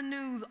watch the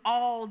news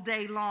all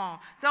day long.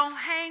 Don't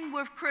hang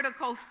with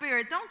critical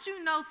spirit. Don't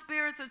you know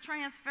spirits are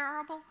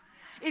transferable?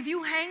 If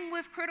you hang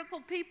with critical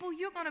people,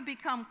 you're going to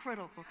become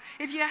critical.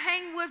 If you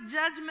hang with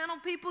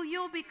judgmental people,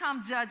 you'll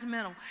become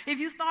judgmental. If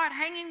you start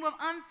hanging with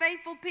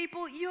unfaithful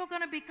people, you're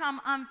going to become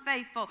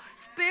unfaithful.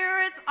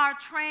 Spirits are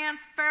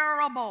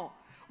transferable.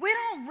 We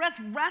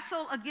don't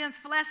wrestle against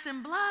flesh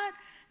and blood.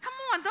 Come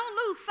on, don't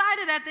lose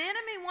sight of that. The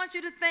enemy wants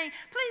you to think,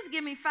 please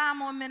give me 5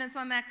 more minutes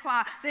on that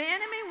clock. The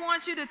enemy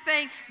wants you to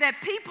think that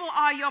people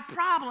are your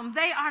problem.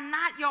 They are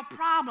not your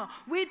problem.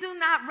 We do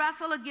not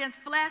wrestle against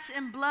flesh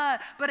and blood,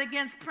 but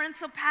against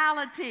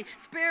principality,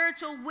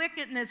 spiritual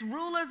wickedness,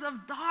 rulers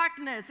of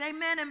darkness,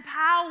 amen, and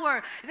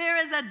power.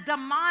 There is a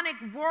demonic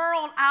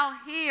world out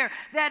here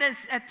that is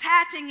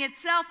attaching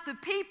itself to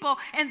people,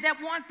 and that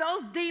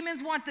those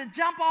demons want to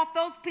jump off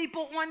those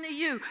people onto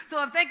you.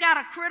 So if they got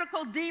a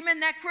critical demon,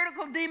 that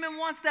critical demon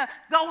wants to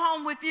go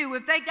home with you.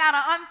 If they got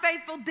an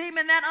unfaithful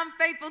demon, that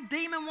unfaithful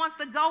demon wants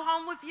to go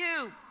home with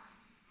you.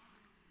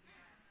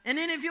 And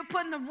then if you're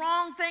putting the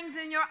wrong things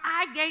in your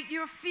eye gate,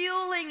 you're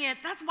fueling it.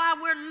 That's why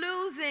we're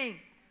losing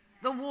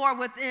the war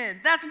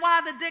within. That's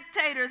why the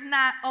dictator is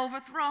not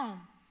overthrown.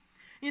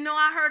 You know,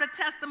 I heard a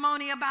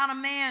testimony about a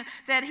man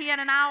that he had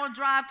an hour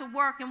drive to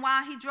work, and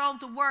while he drove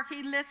to work,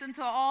 he listened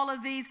to all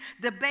of these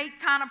debate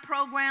kind of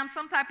programs,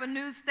 some type of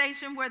news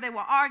station where they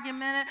were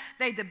arguing.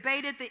 They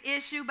debated the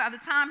issue. By the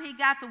time he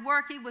got to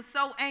work, he was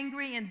so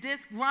angry and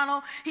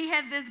disgruntled. He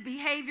had this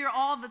behavior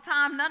all the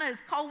time. None of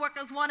his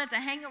coworkers wanted to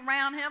hang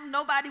around him.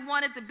 Nobody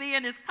wanted to be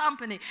in his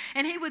company.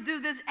 And he would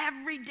do this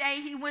every day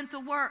he went to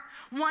work.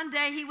 One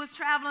day he was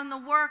traveling to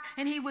work,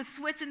 and he was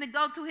switching to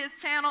go to his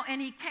channel,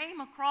 and he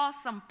came across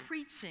some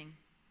preaching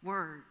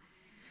word,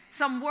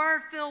 some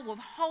word filled with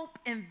hope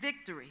and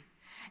victory.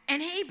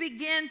 And he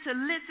began to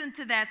listen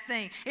to that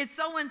thing. It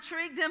so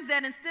intrigued him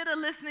that instead of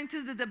listening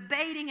to the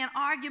debating and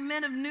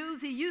argumentative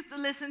news he used to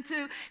listen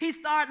to, he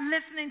started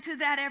listening to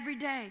that every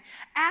day.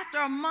 After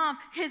a month,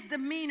 his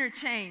demeanor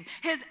changed.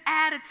 His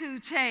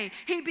attitude changed.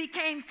 He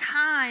became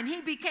kind.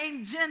 He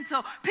became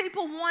gentle.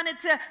 People wanted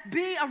to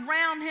be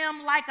around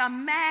him like a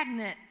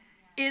magnet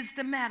is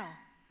the metal.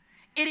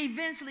 It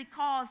eventually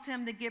caused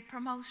him to get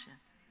promotion.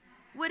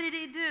 What did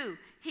he do?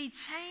 He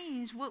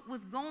changed what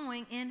was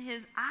going in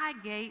his eye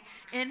gate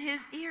and his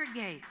ear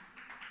gate.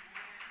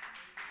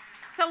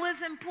 So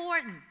it's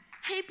important.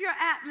 Keep your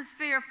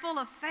atmosphere full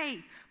of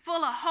faith,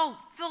 full of hope,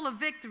 full of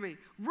victory.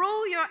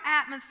 Rule your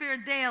atmosphere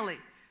daily.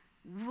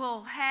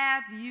 Will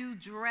have you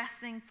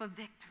dressing for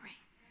victory.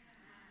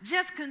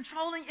 Just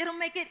controlling, it'll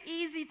make it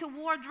easy to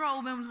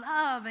wardrobe and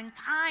love and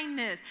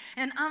kindness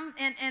and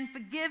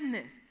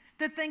forgiveness,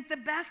 to think the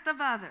best of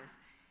others,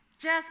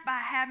 just by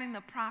having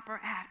the proper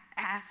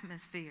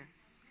atmosphere.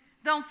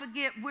 Don't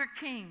forget, we're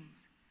kings.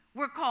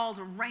 We're called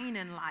to reign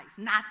in life,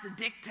 not the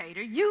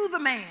dictator. You the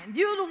man,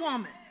 you the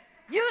woman,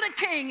 you the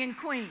king and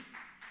queen.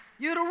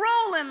 You're the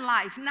rule in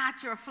life,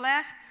 not your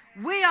flesh.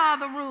 We are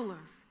the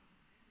rulers.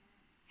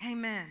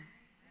 Amen.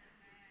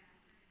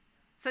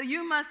 So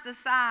you must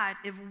decide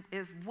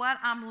if what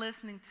I'm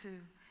listening to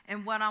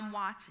and what I'm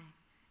watching,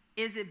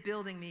 is it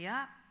building me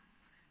up,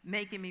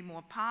 making me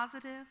more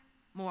positive,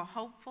 more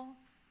hopeful,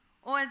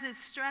 or is it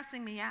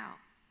stressing me out,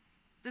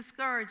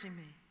 discouraging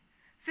me,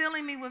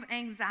 filling me with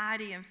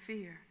anxiety and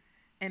fear,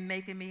 and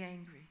making me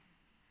angry?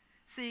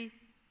 See,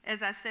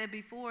 as I said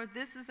before,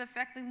 this is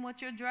affecting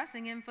what you're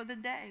dressing in for the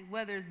day,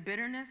 whether it's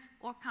bitterness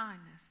or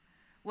kindness,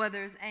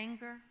 whether it's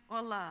anger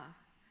or love.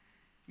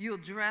 You'll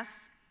dress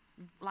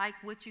like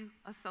what you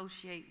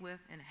associate with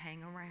and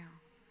hang around.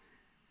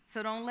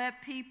 So don't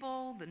let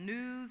people, the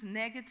news,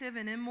 negative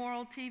and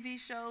immoral TV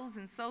shows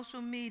and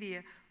social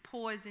media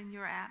poison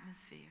your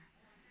atmosphere.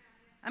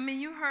 I mean,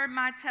 you heard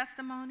my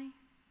testimony.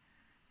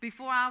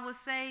 Before I was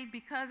saved,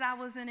 because I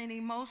was in an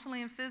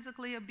emotionally and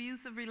physically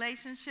abusive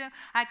relationship,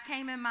 I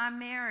came in my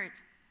marriage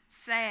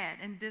sad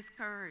and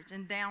discouraged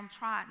and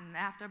downtrodden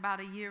after about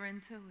a year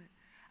into it.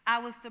 I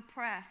was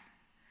depressed.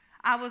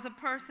 I was a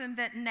person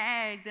that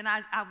nagged, and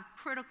I was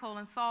critical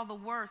and saw the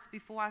worst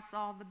before I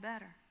saw the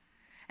better.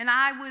 And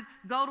I would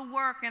go to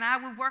work, and I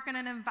would work in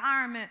an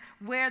environment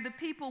where the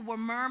people were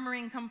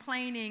murmuring,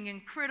 complaining,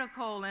 and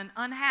critical and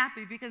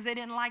unhappy because they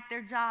didn't like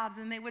their jobs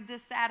and they were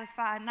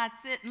dissatisfied, and I'd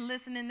sit and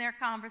listen in their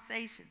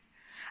conversations.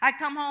 I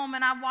come home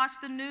and I watch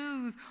the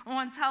news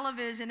on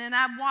television, and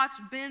I watch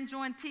binge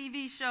on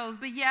TV shows,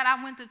 but yet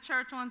I went to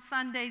church on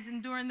Sundays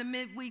and during the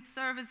midweek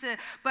services,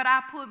 but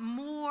I put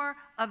more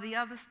of the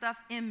other stuff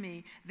in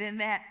me than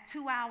that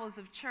 2 hours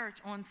of church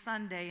on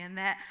Sunday and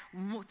that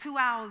 2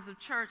 hours of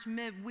church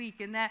midweek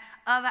and that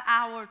other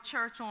hour of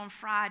church on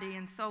Friday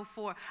and so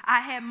forth.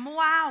 I had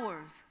more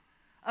hours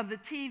of the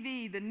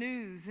TV, the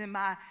news, and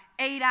my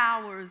 8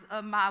 hours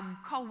of my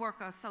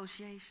coworker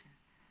association.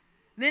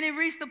 Then it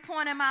reached a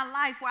point in my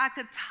life where I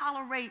could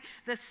tolerate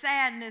the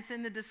sadness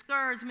and the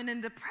discouragement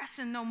and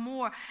depression no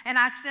more. And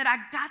I said, I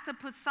got to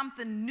put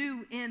something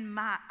new in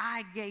my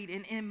eye gate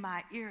and in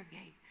my ear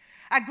gate.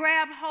 I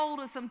grabbed hold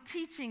of some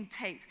teaching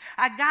tapes.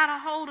 I got a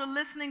hold of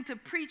listening to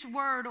preach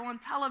word on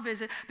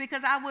television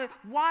because I would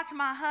watch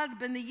my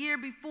husband the year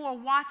before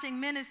watching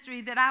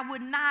ministry that I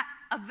would not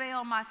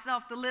avail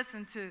myself to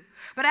listen to.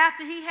 But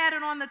after he had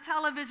it on the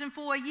television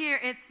for a year,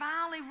 it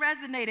finally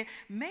resonated.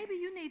 Maybe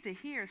you need to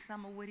hear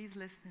some of what he's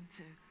listening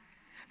to.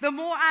 The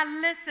more I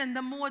listened,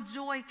 the more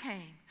joy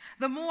came.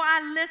 The more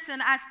I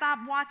listened, I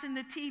stopped watching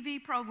the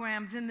TV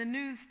programs in the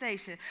news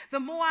station. The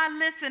more I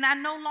listened, I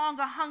no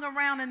longer hung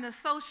around in the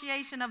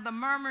association of the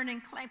murmuring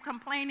and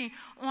complaining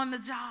on the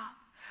job.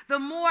 The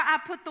more I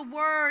put the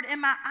word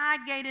in my eye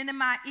gate and in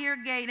my ear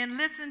gate and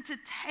listened to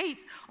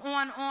tapes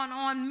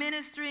on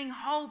ministering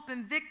hope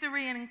and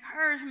victory and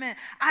encouragement,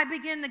 I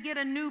began to get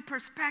a new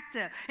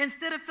perspective.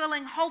 Instead of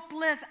feeling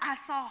hopeless, I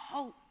saw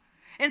hope.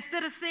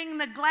 Instead of seeing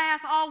the glass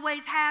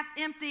always half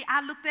empty,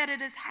 I looked at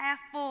it as half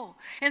full.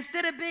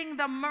 Instead of being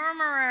the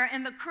murmurer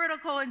and the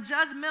critical and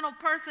judgmental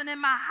person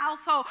in my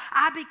household,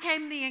 I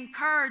became the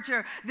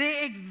encourager,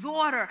 the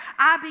exhorter.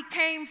 I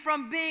became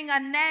from being a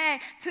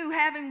nag to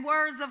having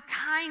words of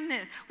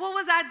kindness. What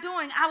was I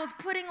doing? I was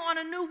putting on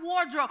a new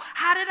wardrobe.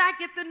 How did I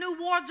get the new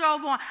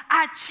wardrobe on?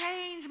 I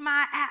changed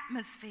my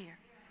atmosphere.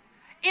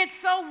 It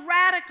so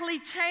radically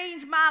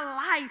changed my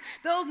life.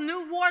 Those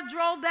new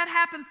wardrobe that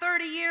happened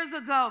 30 years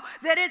ago,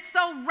 that it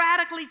so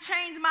radically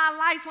changed my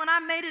life when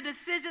I made a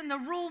decision to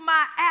rule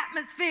my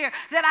atmosphere,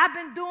 that I've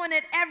been doing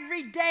it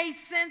every day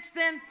since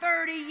then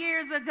 30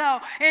 years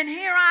ago. And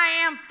here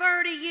I am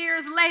 30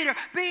 years later,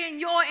 being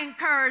your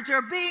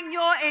encourager, being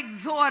your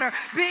exhorter,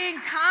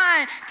 being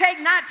kind,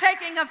 not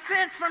taking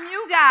offense from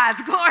you guys,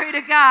 glory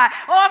to God,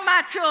 or my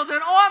children,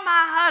 or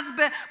my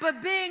husband, but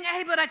being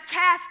able to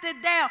cast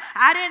it down.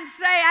 I didn't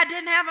say I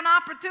didn't have an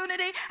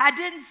opportunity. I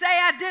didn't say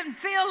I didn't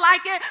feel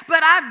like it,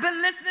 but I've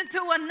been listening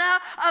to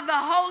enough of the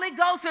Holy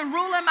Ghost and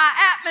ruling my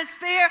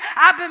atmosphere.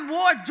 I've been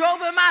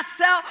wardrobing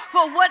myself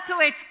for what to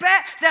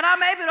expect, that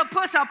I'm able to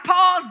push a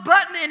pause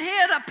button and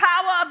hear the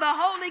power of the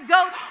Holy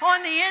Ghost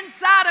on the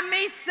inside of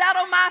me,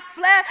 settle my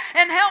flesh,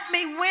 and help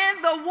me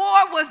win the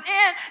war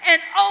within and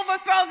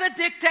overthrow the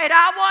dictator.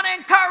 I want to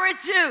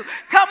encourage you.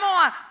 Come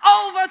on,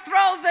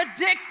 overthrow the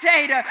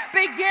dictator.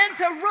 Begin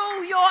to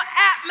rule your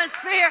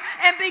atmosphere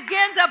and begin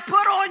to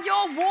put on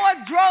your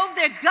wardrobe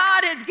that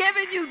God has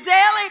given you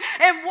daily,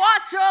 and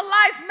watch your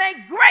life make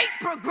great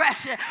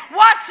progression.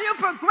 Watch you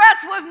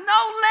progress with no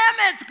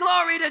limits.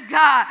 Glory to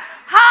God.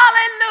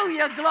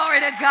 Hallelujah.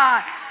 Glory to God.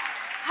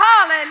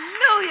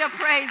 Hallelujah.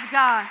 Praise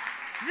God.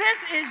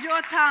 This is your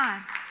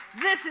time.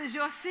 This is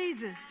your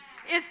season.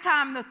 It's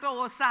time to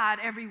throw aside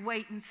every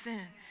weight and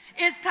sin.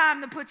 It's time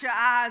to put your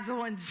eyes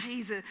on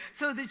Jesus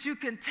so that you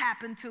can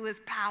tap into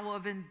his power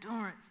of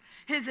endurance,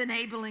 his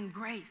enabling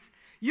grace.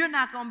 You're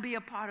not going to be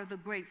a part of the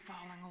great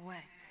falling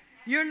away.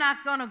 You're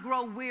not going to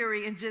grow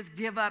weary and just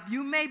give up.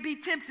 You may be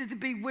tempted to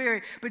be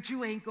weary, but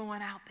you ain't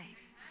going out, baby.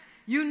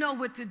 You know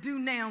what to do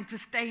now to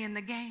stay in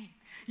the game.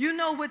 You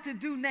know what to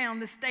do now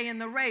to stay in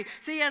the race.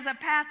 See, as a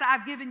pastor,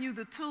 I've given you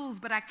the tools,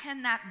 but I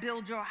cannot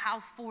build your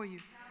house for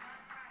you.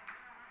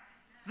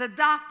 The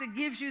doctor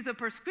gives you the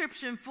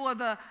prescription for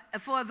the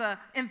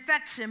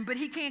infection, but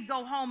he can't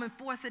go home and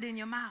force it in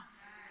your mouth.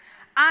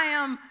 I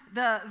am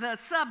the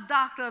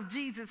sub-doctor of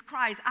Jesus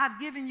Christ. I've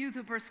given you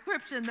the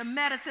prescription, the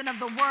medicine of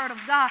the Word of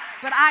God,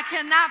 but I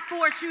cannot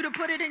force you to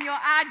put it in your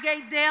eye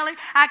gate daily.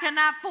 I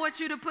cannot force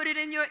you to put it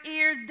in your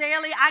ears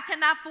daily. I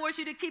cannot force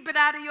you to keep it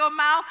out of your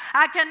mouth.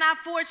 I cannot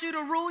force you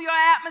to rule your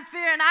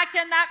atmosphere, and I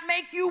cannot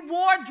make you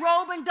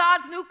wardrobe in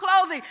God's new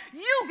clothing.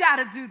 You got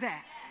to do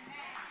that.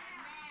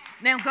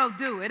 Now go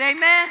do it.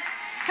 Amen?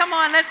 Come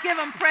on, let's give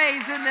him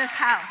praise in this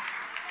house.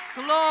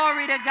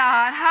 Glory to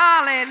God.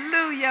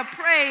 Hallelujah.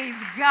 Praise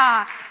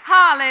God.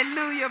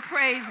 Hallelujah.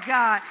 Praise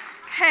God.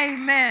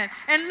 Amen.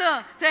 And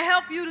look, to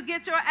help you to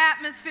get your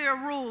atmosphere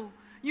ruled,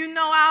 you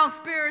know our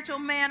spiritual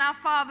man, our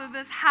father of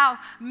this house,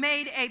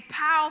 made a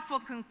powerful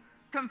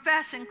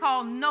confession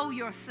called Know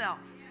Yourself.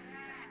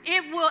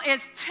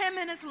 It's 10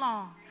 minutes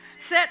long,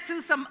 set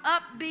to some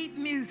upbeat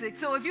music.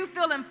 So if you're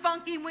feeling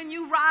funky when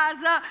you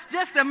rise up,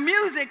 just the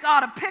music ought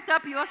to pick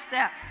up your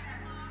step.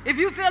 If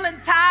you're feeling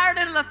tired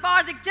and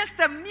lethargic, just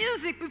the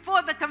music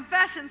before the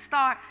confession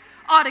start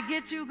ought to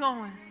get you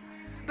going.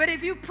 But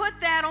if you put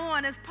that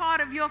on as part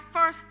of your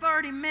first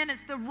 30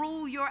 minutes to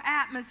rule your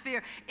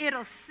atmosphere,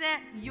 it'll set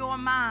your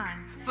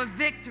mind for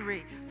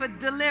victory, for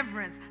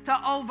deliverance,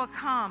 to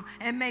overcome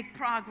and make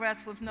progress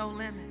with no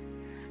limit.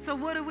 So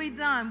what have we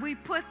done? We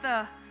put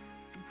the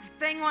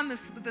thing on the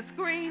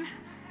screen.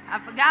 I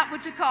forgot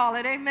what you call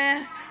it,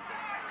 amen?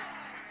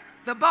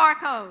 The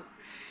barcode.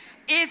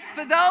 If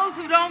for those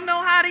who don't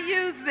know how to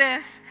use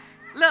this,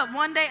 look,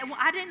 one day,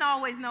 I didn't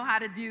always know how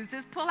to use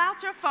this. Pull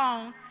out your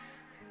phone,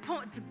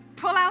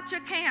 pull out your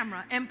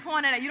camera and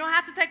point it at. You don't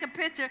have to take a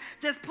picture.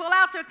 Just pull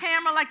out your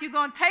camera like you're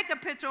going to take a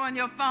picture on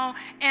your phone,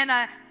 and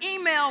an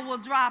email will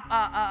drop,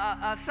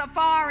 a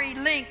Safari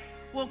link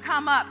will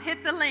come up.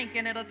 Hit the link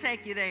and it'll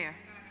take you there.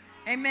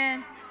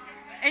 Amen.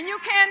 And you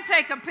can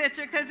take a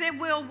picture because it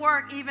will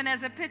work even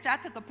as a picture. I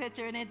took a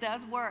picture and it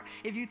does work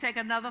if you take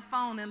another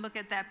phone and look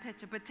at that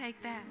picture. But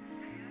take that.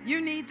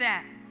 You need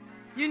that.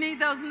 You need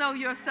those know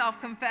yourself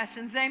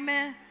confessions.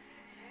 Amen.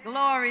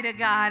 Glory to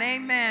God.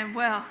 Amen.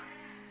 Well,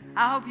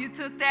 I hope you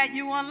took that.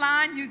 You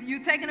online,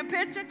 you taking a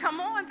picture? Come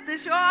on.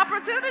 This is your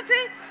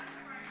opportunity.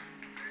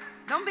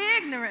 Don't be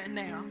ignorant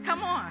now.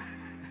 Come on.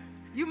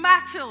 You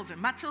my children.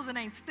 My children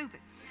ain't stupid.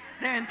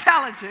 They're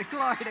intelligent.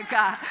 Glory to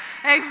God.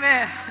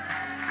 Amen.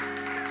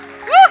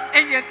 Woo!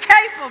 And you're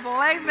capable.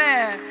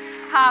 Amen.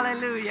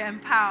 Hallelujah.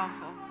 And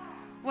powerful.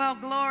 Well,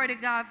 glory to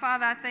God.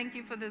 Father, I thank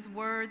you for this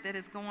word that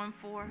is going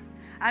forth.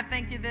 I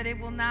thank you that it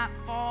will not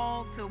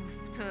fall to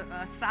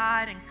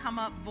aside and come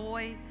up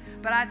void.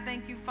 But I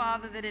thank you,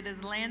 Father, that it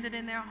has landed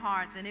in their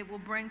hearts and it will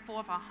bring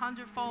forth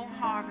 100-fold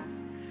harvest.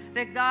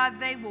 That, God,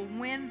 they will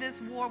win this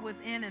war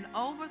within and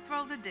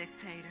overthrow the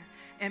dictator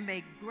and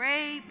make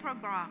great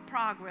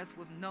progress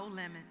with no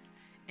limits.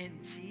 In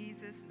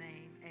Jesus'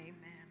 name, amen.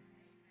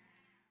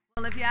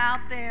 Well, if you're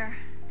out there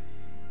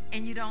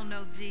and you don't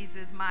know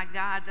Jesus, my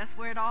God, that's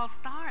where it all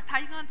starts. How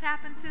are you going to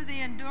tap into the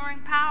enduring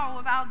power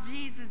without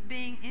Jesus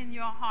being in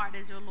your heart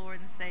as your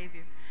Lord and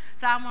Savior?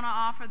 So I want to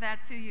offer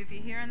that to you. If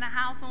you're here in the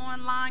house or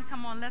online,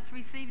 come on, let's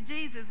receive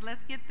Jesus.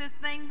 Let's get this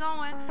thing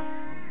going.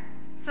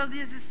 So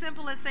this is as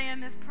simple as saying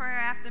this prayer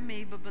after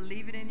me, but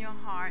believe it in your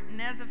heart. And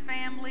as a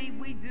family,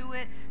 we do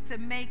it to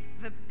make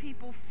the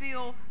people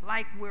feel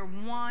like we're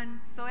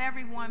one. So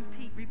everyone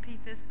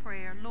repeat this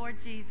prayer. Lord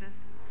Jesus,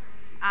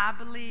 I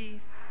believe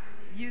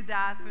you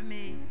died for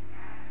me.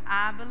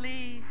 I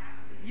believe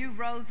you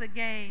rose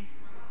again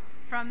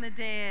from the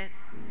dead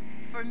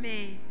for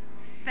me.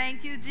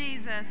 Thank you,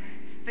 Jesus,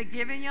 for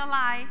giving your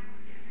life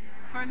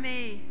for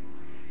me.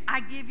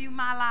 I give you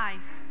my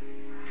life.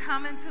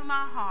 Come into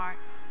my heart.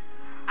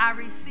 I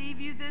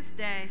receive you this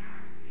day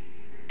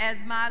as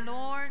my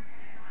Lord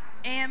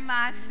and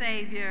my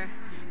Savior.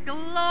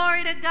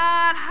 Glory to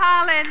God.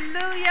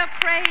 Hallelujah.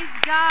 Praise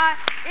God.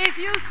 If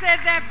you said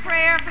that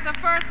prayer for the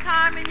first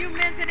time and you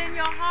meant it in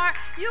your heart,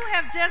 you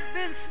have just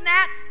been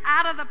snatched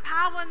out of the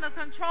power and the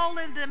control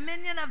and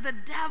dominion of the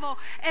devil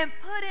and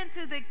put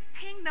into the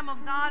kingdom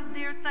of God's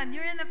dear Son.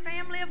 You're in the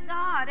family of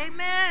God.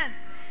 Amen.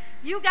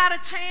 You got a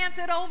chance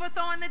at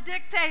overthrowing the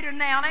dictator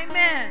now.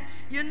 Amen.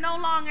 You're no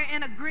longer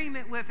in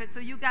agreement with it,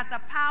 so you got the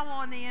power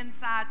on the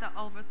inside to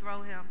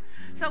overthrow him.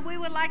 So we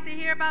would like to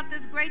hear about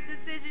this great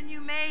decision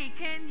you made.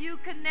 Can you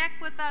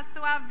connect with us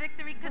through our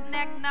Victory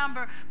Connect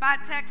number by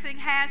texting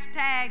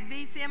hashtag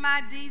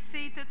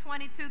VCMIDC to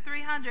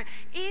 22300?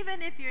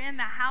 Even if you're in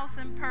the house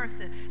in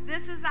person,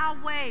 this is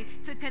our way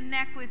to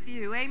connect with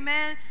you.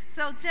 Amen.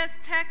 So just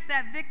text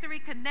that Victory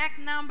Connect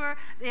number.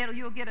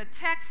 You'll get a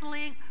text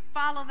link.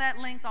 Follow that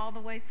link all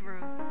the way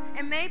through.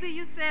 And maybe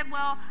you said,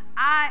 well,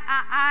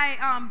 I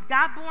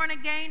got born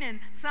again, and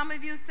some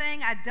of you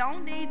saying, I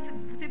don't need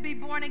to be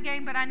born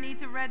again, but I need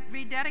to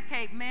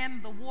rededicate.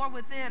 Man, the war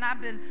within, I've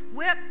been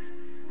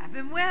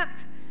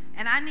whipped,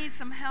 and I need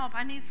some help.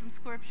 I need some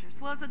scriptures.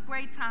 Well, it's a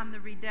great time to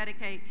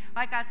rededicate.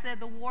 Like I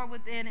said, the war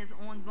within is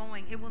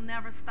ongoing. It will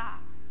never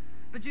stop.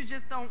 But you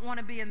just don't want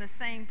to be in the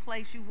same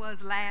place you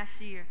was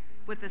last year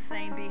with the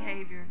same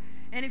behavior.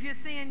 And if you're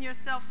seeing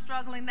yourself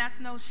struggling, that's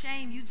no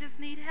shame. You just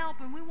need help,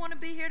 and we want to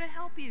be here to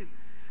help you.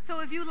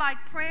 So if you like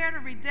prayer to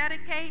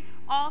rededicate,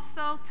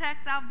 also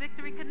text our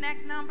Victory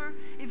Connect number.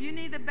 If you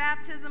need the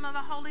baptism of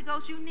the Holy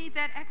Ghost, you need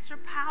that extra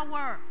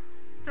power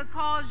to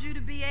cause you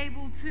to be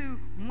able to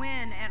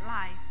win at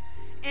life.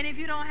 And if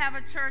you don't have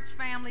a church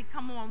family,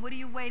 come on, what are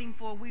you waiting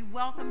for? We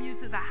welcome you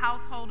to the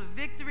Household of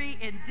Victory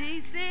in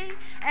D.C.,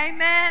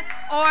 amen,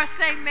 or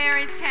St.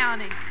 Mary's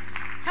County.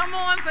 Come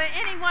on for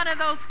any one of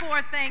those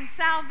four things: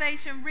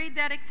 salvation,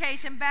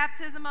 rededication,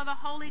 baptism of the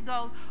Holy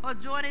Ghost, or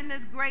joining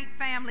this great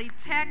family.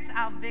 Text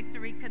our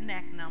Victory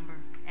Connect number.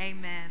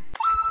 Amen.